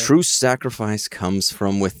 definitely. True sacrifice comes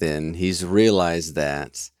from within. He's realized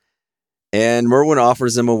that. And Merwin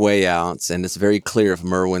offers him a way out, and it's very clear if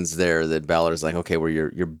Merwin's there that Balor's like, okay, well,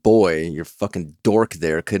 your boy, your fucking dork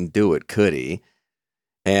there couldn't do it, could he?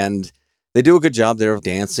 And they do a good job there of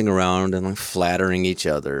dancing around and like flattering each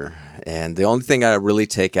other. And the only thing I really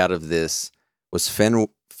take out of this was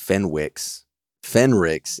Fenric's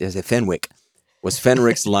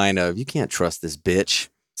line of, you can't trust this bitch.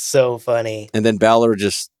 So funny. And then Balor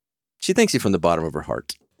she thanks you from the bottom of her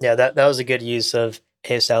heart. Yeah, that was a good use of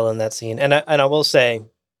ASL in that scene. And I will say,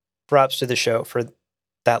 props to the show for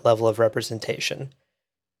that level of representation,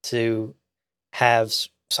 to have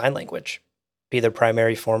sign language be the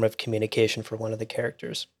primary form of communication for one of the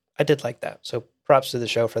characters. I did like that. So props to the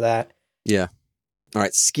show for that. Yeah. All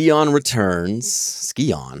right, Skion returns, saying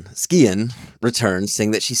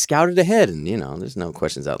that she scouted ahead, and there's no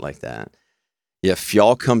questions out like that. Yeah,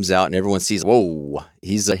 Fjall comes out, and everyone sees, whoa,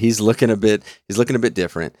 he's looking a bit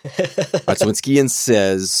different. All right, so when Skion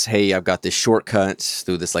says, "Hey, I've got this shortcut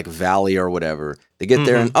through this like valley or whatever," they get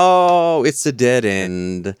there, and it's a dead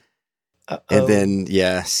end. Uh-oh. And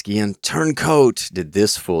then Skion turncoat. Did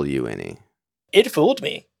this fool you any? It fooled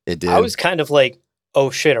me. It did. I was kind of like, oh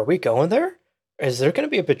shit, are we going there? Is there going to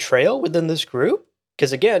be a betrayal within this group?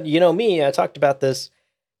 Because again, you know me, I talked about this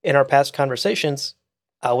in our past conversations.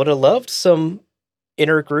 I would have loved some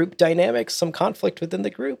intergroup dynamics, some conflict within the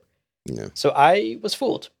group. Yeah. So I was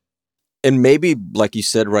fooled. And maybe, like you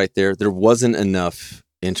said right there wasn't enough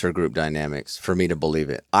intergroup dynamics for me to believe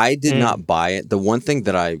it. I did not buy it. The one thing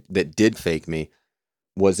that did fake me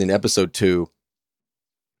was in episode 2.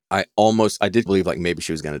 I did believe like maybe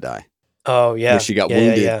she was going to die. Oh yeah. When she got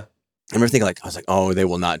wounded. Yeah. I remember thinking I was like, oh, they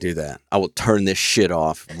will not do that. I will turn this shit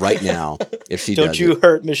off right now if she does. Don't you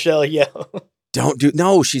hurt Michelle Yeoh.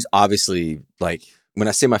 No, she's obviously like, when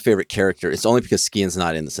I say my favorite character, it's only because Skion's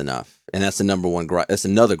not in this enough. And that's the number one gripe. That's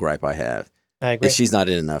another gripe I have. I agree. And she's not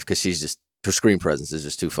in enough because her screen presence is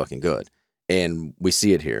just too fucking good. And we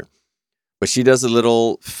see it here. But she does a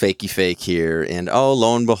little fakey fake here. And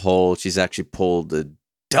lo and behold, she's actually pulled a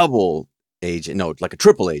double agent. No, like a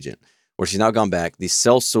triple agent. Where she's now gone back. These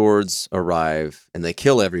cell swords arrive and they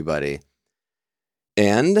kill everybody.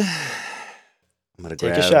 And I'm going to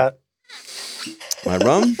take a shot. My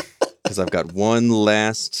rum, because I've got one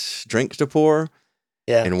last drink to pour.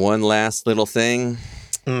 Yeah. And one last little thing.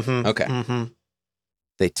 Mm-hmm. Okay. Mm-hmm.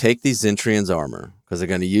 They take the Zentrian's armor because they're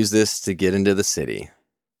going to use this to get into the city.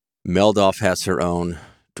 Meldoff has her own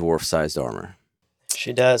dwarf-sized armor.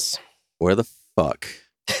 She does. Where the fuck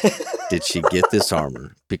did she get this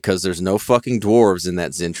armor? Because there's no fucking dwarves in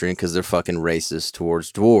that Zentrian because they're fucking racist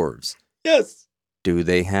towards dwarves. Yes. Do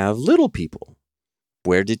they have little people?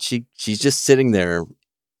 Where did she's just sitting there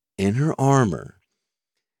in her armor.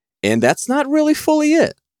 And that's not really fully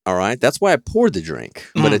it. All right. That's why I poured the drink.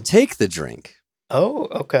 But to take the drink. Oh,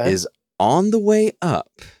 okay. Is on the way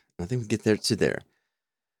up. I think we get there to there.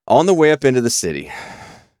 On the way up into the city,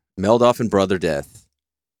 Meldoff and Brother Death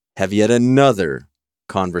have yet another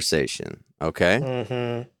conversation. Okay?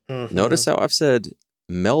 Mm-hmm. Mm-hmm. Notice how I've said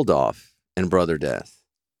Meldoff and Brother Death.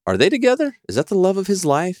 Are they together? Is that the love of his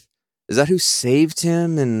life? Is that who saved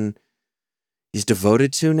him and he's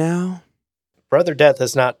devoted to now? Brother Death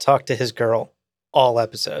has not talked to his girl all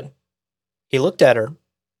episode. He looked at her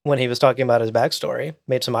when he was talking about his backstory,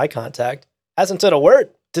 made some eye contact, hasn't said a word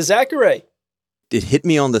to Zachary. It hit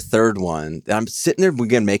me on the third one. I'm sitting there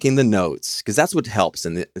again making the notes because that's what helps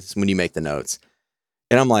when you make the notes.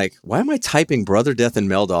 And I'm like, why am I typing Brother Death and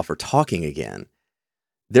Meldoff are talking again?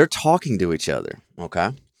 They're talking to each other. Okay.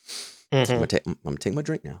 Mm-hmm. So I'm going to take my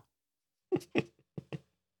drink now.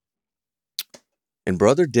 And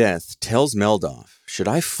Brother Death tells Meldoff, should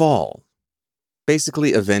I fall?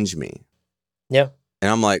 Basically, avenge me. Yeah.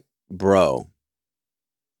 And I'm like, bro,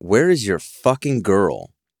 where is your fucking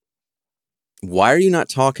girl? Why are you not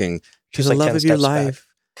talking to the love of your life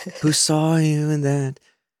who saw you and that?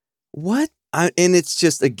 What? And it's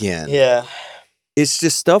just, again. Yeah. It's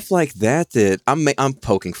just stuff like that I'm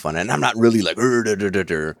poking fun at. And I'm not really like,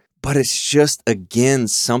 but it's just, again,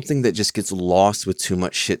 something that just gets lost with too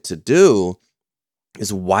much shit to do.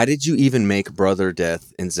 Is why did you even make Brother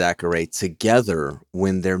Death and Zachary together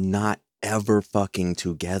when they're not ever fucking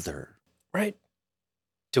together? Right.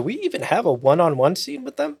 Do we even have a one-on-one scene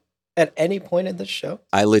with them at any point in this show?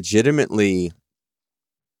 I legitimately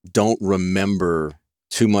don't remember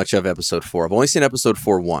too much of episode 4. I've only seen episode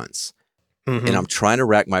 4 once. Mm-hmm. And I'm trying to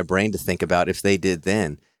rack my brain to think about if they did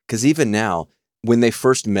then. Because even now, when they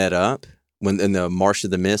first met up, when in the Marsh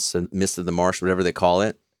of the Mist, Mist of the Marsh, whatever they call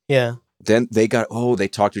it. Yeah. Then they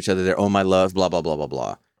talked to each other there. Oh, my love, blah, blah, blah, blah,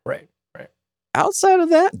 blah. Right. Outside of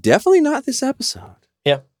that, definitely not this episode.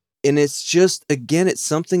 Yeah. And it's just, again, it's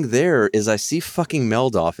something there is I see fucking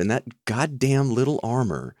Meldoff in that goddamn little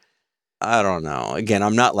armor. I don't know. Again,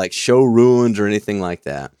 I'm not like show ruined or anything like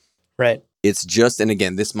that. Right. It's just, and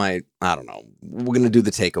again, this might, I don't know. We're going to do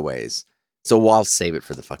the takeaways. So I'll save it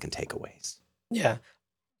for the fucking takeaways. Yeah.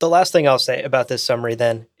 The last thing I'll say about this summary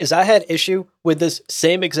then is I had issue with this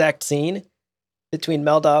same exact scene between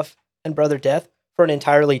Meldoff and Brother Death for an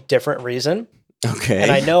entirely different reason. Okay. And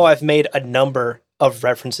I know I've made a number of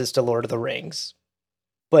references to Lord of the Rings,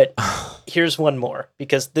 but here's one more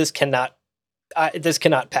because this cannot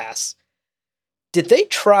pass. Did they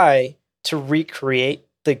try to recreate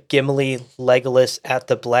the Gimli Legolas at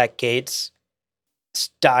the Black Gates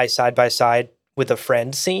die side by side with a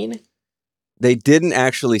friend scene? They didn't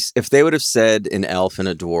actually, if they would have said an elf and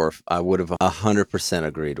a dwarf, I would have 100%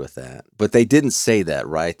 agreed with that. But they didn't say that,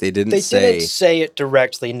 right? They didn't say it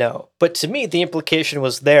directly, no. But to me, the implication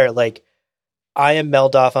was there, like, I am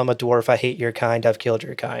Meldoff, I'm a dwarf, I hate your kind, I've killed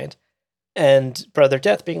your kind. And Brother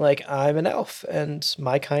Death being like, I'm an elf, and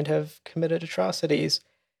my kind have committed atrocities.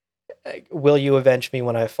 Will you avenge me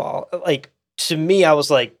when I fall? Like, to me, I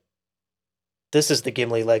was like, this is the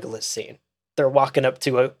Gimli Legolas scene. They're walking up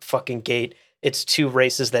to a fucking gate. It's two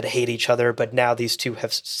races that hate each other, but now these two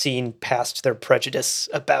have seen past their prejudice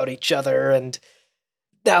about each other, and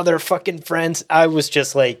now they're fucking friends. I was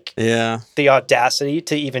just like, yeah, the audacity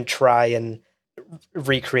to even try and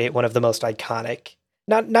recreate one of the most iconic,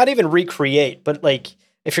 not even recreate, but like,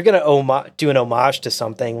 if you're gonna do an homage to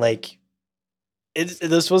something, like,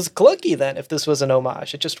 this was clunky then, if this was an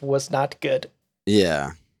homage. It just was not good.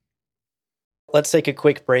 Yeah. Let's take a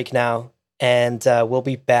quick break now, and we'll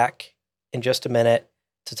be back in just a minute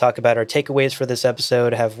to talk about our takeaways for this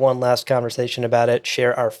episode, have one last conversation about it,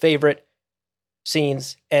 share our favorite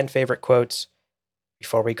scenes and favorite quotes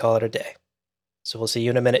before we call it a day. So we'll see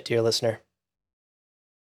you in a minute, dear listener.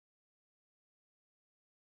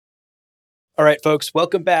 All right, folks,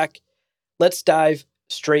 welcome back. Let's dive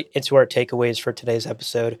straight into our takeaways for today's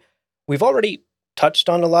episode. We've already touched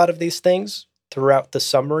on a lot of these things throughout the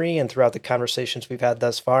summary and throughout the conversations we've had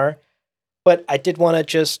thus far, but I did want to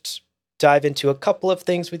just dive into a couple of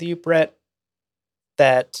things with you, Brett,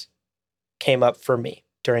 that came up for me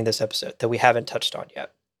during this episode that we haven't touched on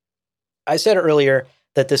yet. I said earlier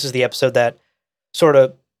that this is the episode that sort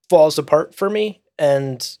of falls apart for me,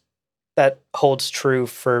 and that holds true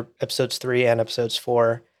for episodes 3 and episodes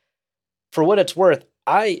 4. For what it's worth,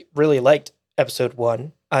 I really liked episode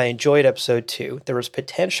 1. I enjoyed episode 2. There was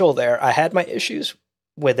potential there. I had my issues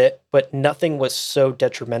with it, but nothing was so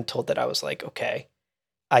detrimental that I was like, okay,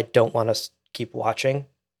 I don't want to keep watching.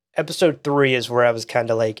 Episode 3 is where I was kind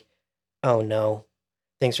of like, oh no,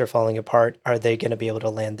 things are falling apart. Are they going to be able to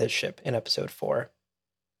land this ship in episode 4?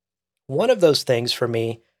 One of those things for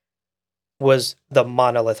me was the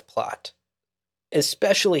monolith plot,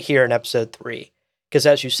 especially here in episode 3. Because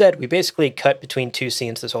as you said, we basically cut between two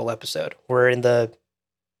scenes this whole episode. We're in the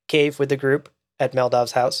cave with the group at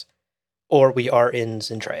Meldoff's house, or we are in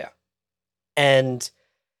Zentreya. And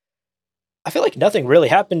I feel like nothing really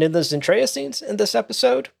happened in the Zentreya scenes in this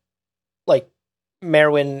episode. Like,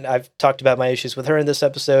 Merwin, I've talked about my issues with her in this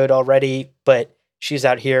episode already, but she's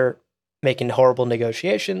out here making horrible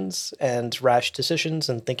negotiations and rash decisions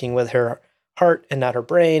and thinking with her heart and not her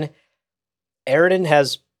brain. Aroden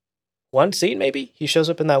has one scene, maybe. He shows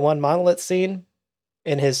up in that one monolith scene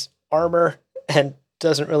in his armor and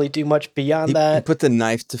doesn't really do much beyond that. He put the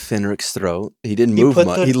knife to Fenric's throat. He didn't move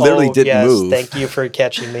much. He literally didn't move. Thank you for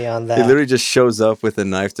catching me on that. He literally just shows up with a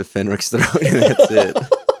knife to Fenric's throat, and that's it.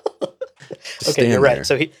 Okay, you're right.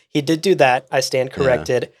 So he did do that. I stand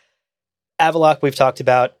corrected. Yeah. Avallac'h, we've talked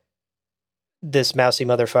about this mousy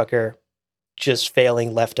motherfucker just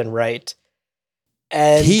failing left and right.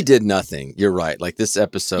 And he did nothing. You're right. Like this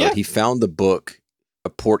episode, he found the book, a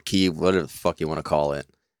port key, whatever the fuck you want to call it.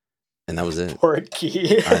 And that was it. Port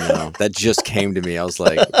key. I know. That just came to me. I was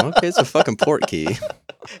like, okay, it's a fucking port key.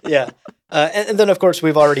 Yeah. And then, of course,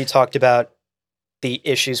 we've already talked about the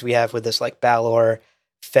issues we have with this, like,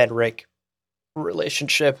 Balor-Fenric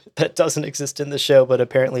relationship that doesn't exist in the show, but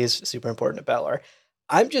apparently is super important to Balor.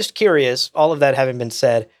 I'm just curious, all of that having been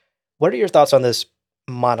said, what are your thoughts on this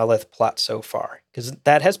monolith plot so far? Because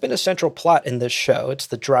that has been a central plot in this show. It's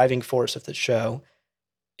the driving force of the show.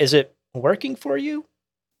 Is it working for you?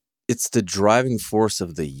 It's the driving force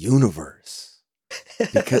of the universe.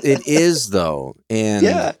 Because it is, though.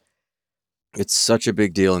 And it's such a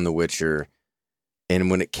big deal in The Witcher. And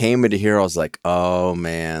when it came into here, I was like, oh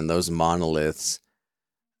man, those monoliths.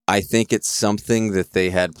 I think it's something that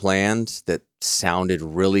they had planned that sounded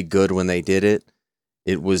really good when they did it.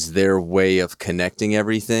 It was their way of connecting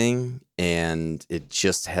everything, and it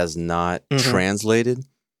just has not translated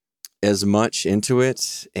as much into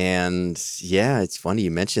it. And yeah, it's funny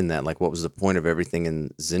you mentioned that. Like, what was the point of everything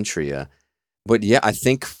in Zentria? But yeah, I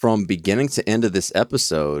think from beginning to end of this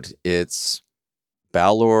episode, it's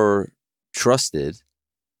Balor trusted,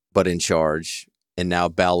 but in charge, and now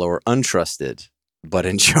Balor untrusted, but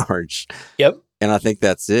in charge. Yep. And I think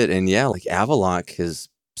that's it. And yeah, like Avalok has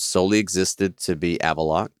solely existed to be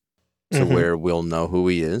Avalok, to where we'll know who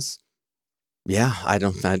he is. Yeah, I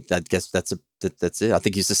guess that's it. I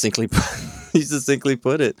think you succinctly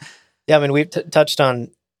put it. Yeah, I mean, we've touched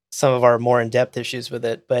on some of our more in-depth issues with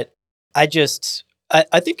it, but I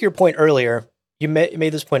think your point earlier, you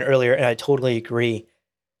made this point earlier, and I totally agree.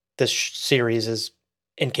 This series is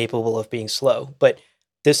incapable of being slow, but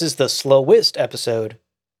this is the slowest episode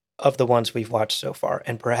of the ones we've watched so far,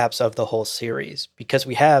 and perhaps of the whole series, because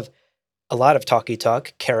we have a lot of talky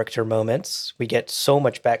talk character moments. We get so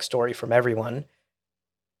much backstory from everyone,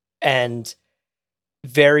 and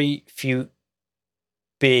very few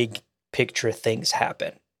big picture things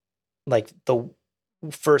happen. Like the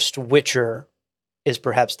first Witcher is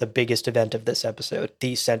perhaps the biggest event of this episode,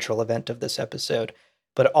 the central event of this episode,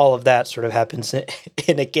 but all of that sort of happens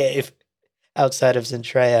in a cave outside of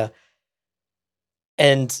Zentria.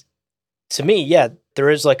 And to me, yeah, there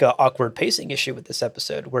is like an awkward pacing issue with this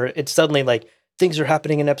episode where it's suddenly like things are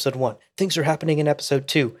happening in episode 1, things are happening in episode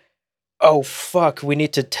 2. Oh, fuck, we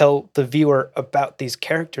need to tell the viewer about these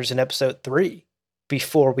characters in episode 3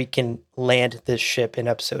 before we can land this ship in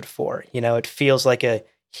episode 4. You know, it feels like a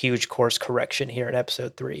huge course correction here in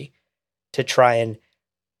episode 3 to try and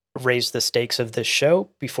raise the stakes of this show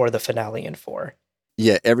before the finale in 4.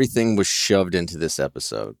 Yeah, everything was shoved into this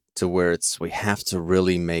episode to where we have to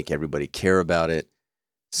really make everybody care about it.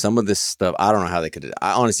 Some of this stuff, I don't know how they could.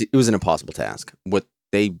 Honestly, it was an impossible task. What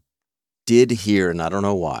they did here, and I don't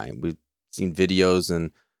know why. We've seen videos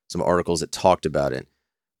and some articles that talked about it,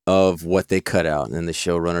 of what they cut out, and then the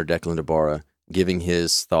showrunner Declan DeBarra giving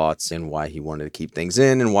his thoughts and why he wanted to keep things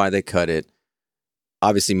in and why they cut it.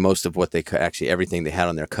 Obviously, most of what they cut, actually everything they had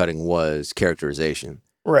on their cutting was characterization.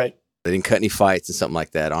 Right. They didn't cut any fights and something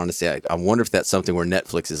like that. Honestly, I wonder if that's something where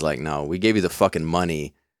Netflix is like, no, we gave you the fucking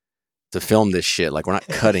money to film this shit. Like, we're not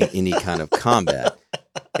cutting any kind of combat.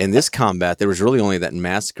 In this combat, there was really only that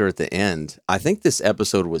massacre at the end. I think this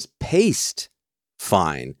episode was paced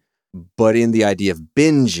fine, but in the idea of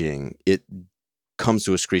binging, it comes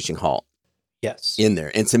to a screeching halt. Yes. In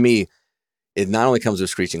there. And to me, it not only comes to a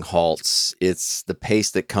screeching halt, it's the pace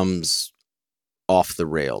that comes off the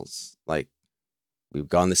rails. Like, we've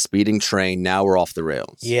gone the speeding train, now we're off the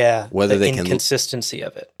rails. Yeah, whether the they inconsistency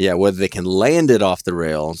of it. Yeah, whether they can land it off the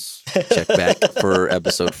rails, check back for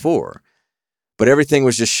episode 4. But everything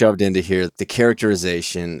was just shoved into here. The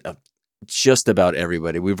characterization of just about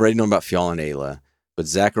everybody. We've already known about Fionn and Ayla, but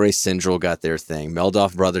Zachary Syndrome got their thing.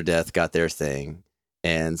 Meldoff Brother Death got their thing.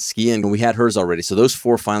 And Skian, we had hers already. So those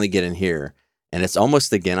 4 finally get in here. And it's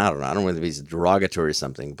almost, again, I don't know if it's derogatory or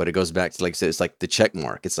something, but it goes back to, like I said, it's like the check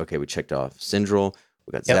mark. It's okay, we checked off Syndrome,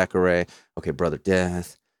 we got Zachary, okay, Brother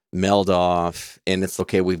Death, Meldoff, and it's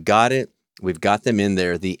okay, we've got it. We've got them in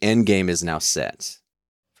there. The end game is now set.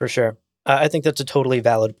 For sure. I think that's a totally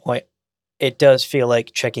valid point. It does feel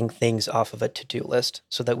like checking things off of a to-do list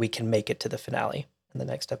so that we can make it to the finale in the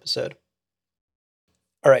next episode.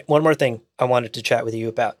 All right, one more thing I wanted to chat with you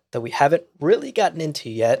about that we haven't really gotten into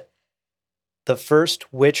yet. The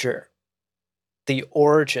first Witcher, the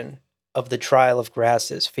origin of the Trial of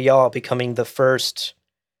Grasses, Fionn becoming the first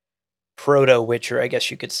proto-Witcher, I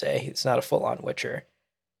guess you could say. It's not a full-on Witcher.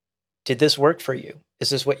 Did this work for you?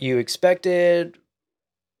 Is this what you expected?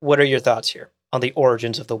 What are your thoughts here on the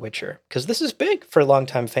origins of The Witcher? Because this is big for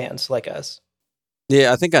longtime fans like us.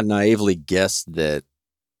 Yeah, I think I naively guessed that.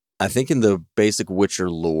 I think in the basic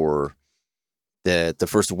Witcher lore, that the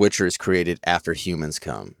first Witcher is created after humans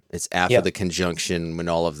come. It's after the conjunction and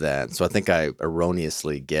all of that. So I think I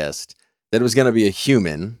erroneously guessed that it was going to be a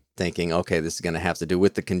human, thinking, okay, this is going to have to do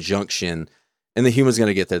with the conjunction, and the human's going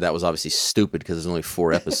to get there. That was obviously stupid because there's only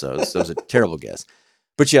 4 episodes. So it was a terrible guess.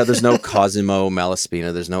 But yeah, there's no Cosimo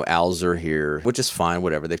Malaspina. There's no Alzur here, which is fine,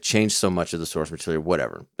 whatever. They've changed so much of the source material,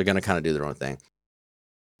 whatever. They're going to kind of do their own thing.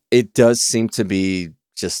 It does seem to be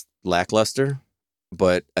just lackluster.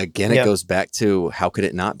 But again, it goes back to how could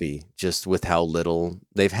it not be, just with how little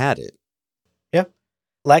they've had it. Yeah.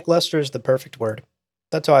 Lackluster is the perfect word.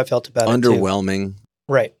 That's how I felt about it. Underwhelming.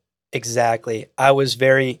 Right. Exactly. I was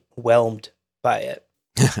very whelmed by it.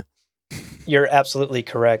 You're absolutely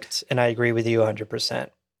correct, and I agree with you 100%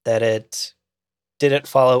 that it didn't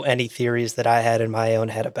follow any theories that I had in my own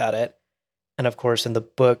head about it. And of course, in the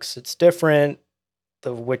books, it's different.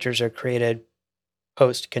 The Witchers are created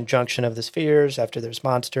post conjunction of the spheres after there's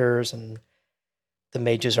monsters, and the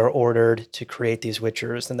mages are ordered to create these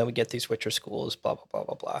Witchers, and then we get these Witcher schools, blah, blah, blah,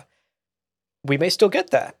 blah, blah. We may still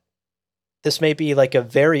get that. This may be like a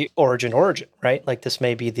very origin, right? Like this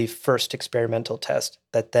may be the first experimental test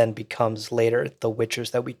that then becomes later the Witchers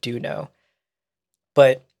that we do know.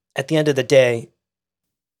 But at the end of the day,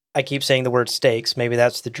 I keep saying the word stakes. Maybe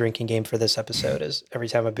that's the drinking game for this episode is every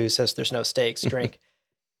time Abu says there's no stakes, drink.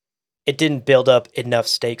 It didn't build up enough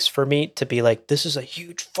stakes for me to be like, this is a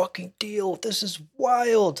huge fucking deal. This is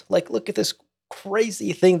wild. Like, look at this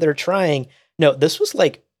crazy thing they're trying. No, this was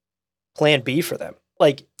like plan B for them.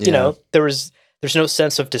 Like, you know, there's no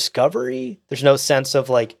sense of discovery. There's no sense of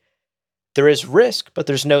like, there is risk, but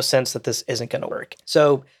there's no sense that this isn't going to work.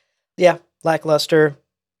 So yeah, lackluster,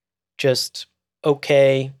 just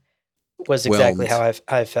okay, was exactly how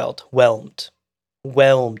I felt. Whelmed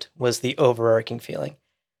was the overarching feeling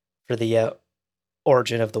for the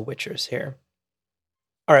origin of the Witchers here.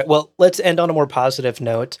 All right, well, let's end on a more positive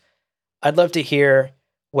note. I'd love to hear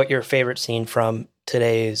what your favorite scene from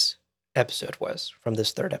today's episode was, from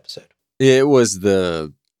this third episode. It was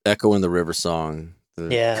the Echo in the River song.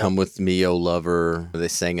 Come with me, oh lover. They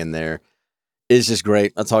sang in there. It's just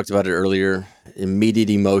great. I talked about it earlier. Immediate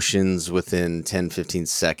emotions within 10, 15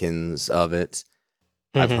 seconds of it.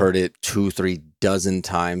 Mm-hmm. I've heard it 2-3 dozen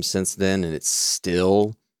times since then, and it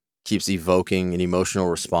still keeps evoking an emotional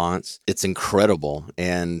response. It's incredible.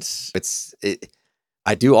 And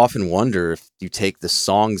I do often wonder if you take the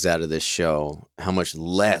songs out of this show, how much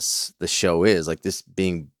less the show is, like this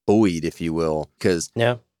being buoyed, if you will. Because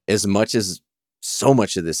as much as so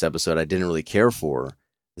much of this episode I didn't really care for,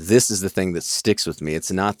 this is the thing that sticks with me.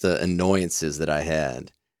 It's not the annoyances that I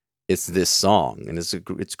had. It's this song, and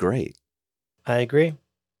it's great. I agree.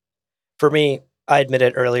 For me, I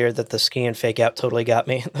admitted earlier that the ski and fake out totally got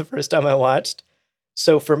me the first time I watched.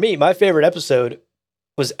 So for me, my favorite episode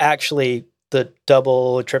was actually the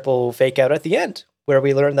double, triple fake out at the end, where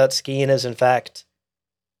we learn that Skian is in fact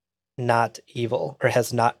not evil or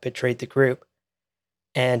has not betrayed the group.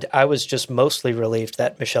 And I was just mostly relieved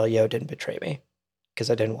that Michelle Yeoh didn't betray me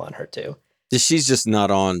because I didn't want her to. She's just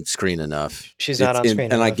not on screen enough. She's not on screen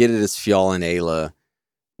enough. And I get it as Fionn and Ayla,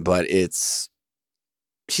 but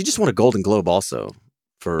she just won a Golden Globe also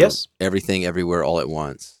for Everything Everywhere All at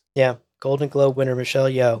Once. Yeah, Golden Globe winner Michelle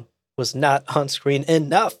Yeoh was not on screen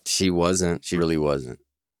enough. She wasn't. She really wasn't.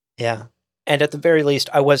 Yeah. And at the very least,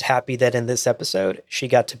 I was happy that in this episode, she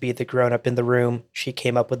got to be the grown-up in the room. She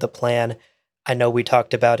came up with the plan. I know we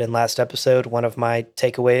talked about in last episode, one of my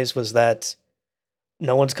takeaways was that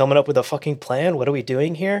no one's coming up with a fucking plan. What are we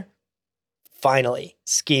doing here? Finally,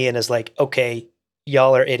 Skian is like, okay,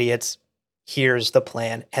 y'all are idiots. Here's the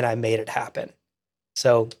plan. And I made it happen.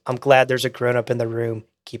 So I'm glad there's a grown-up in the room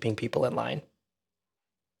keeping people in line.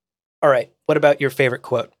 All right. What about your favorite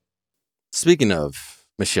quote? Speaking of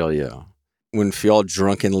Michelle Yeoh, when Fionn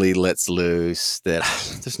drunkenly lets loose that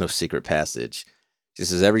there's no secret passage, she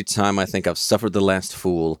says, every time I think I've suffered the last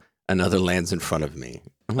fool, another lands in front of me.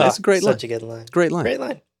 That's a great line. Such a good line. Great line. Great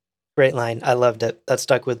line. Great line. I loved it. That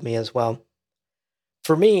stuck with me as well.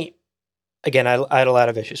 For me, again, I had a lot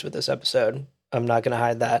of issues with this episode. I'm not going to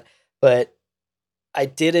hide that. But I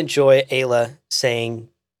did enjoy Ayla saying,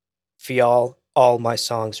 Fionn, all my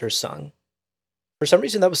songs are sung. For some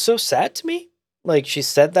reason, that was so sad to me. Like, she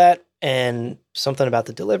said that, and something about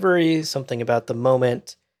the delivery, something about the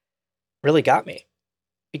moment really got me.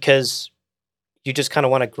 Because you just kind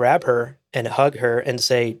of want to grab her and hug her and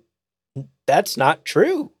say, that's not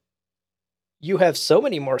true. You have so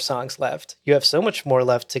many more songs left. You have so much more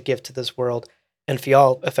left to give to this world. And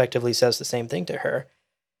Fionn effectively says the same thing to her.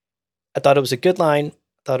 I thought it was a good line.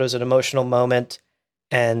 I thought it was an emotional moment.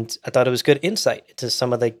 And I thought it was good insight into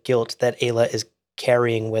some of the guilt that Ayla is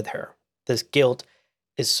carrying with her. This guilt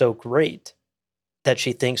is so great that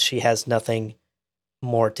she thinks she has nothing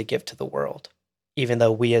more to give to the world. Even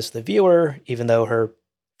though we as the viewer, even though her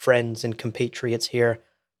friends and compatriots here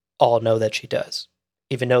all know that she does.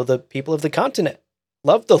 Even though the people of the continent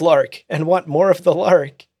love the Lark and want more of the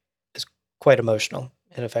Lark. It's quite emotional.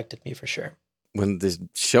 It affected me for sure. When the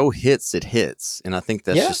show hits, it hits. And I think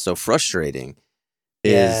that's just so frustrating.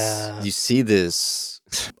 You see this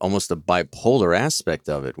almost a bipolar aspect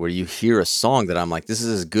of it where you hear a song that I'm like, this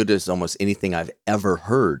is as good as almost anything I've ever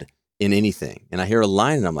heard in anything. And I hear a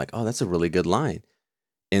line and I'm like, oh, that's a really good line.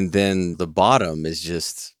 And then the bottom is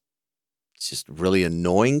just just really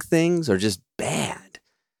annoying things are just bad.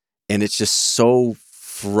 And it's just so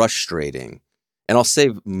frustrating. And I'll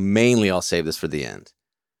save this for the end.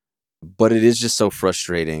 But it is just so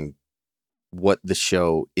frustrating what the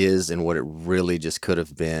show is and what it really just could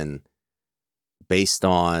have been based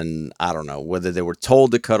on, I don't know, whether they were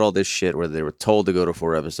told to cut all this shit, whether they were told to go to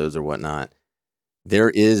 4 episodes or whatnot. There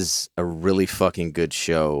is a really fucking good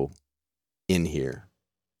show in here.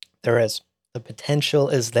 There is. The potential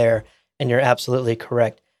is there, and you're absolutely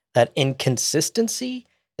correct. That inconsistency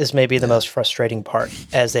is maybe the most frustrating part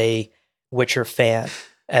as a Witcher fan,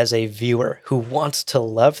 as a viewer who wants to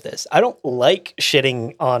love this. I don't like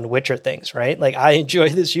shitting on Witcher things, right? Like, I enjoy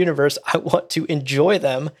this universe. I want to enjoy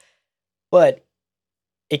them, but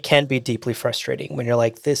it can be deeply frustrating when you're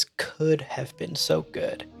like, this could have been so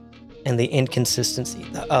good. And the inconsistency,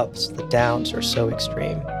 the ups, the downs are so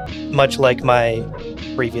extreme, much like my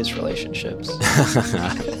previous relationships.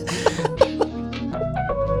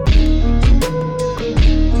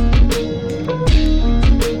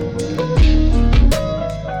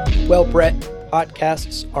 Well, Brett,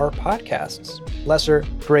 podcasts are podcasts. Lesser,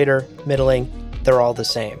 greater, middling, they're all the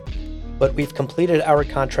same. But we've completed our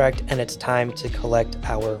contract and it's time to collect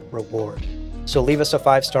our reward. So leave us a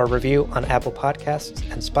 5-star review on Apple Podcasts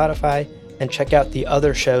and Spotify, and check out the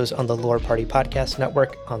other shows on the Lore Party Podcast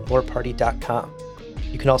Network on loreparty.com.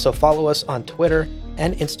 You can also follow us on Twitter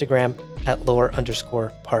and Instagram at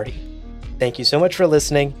lore_party. Thank you so much for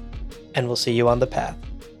listening, and we'll see you on the path.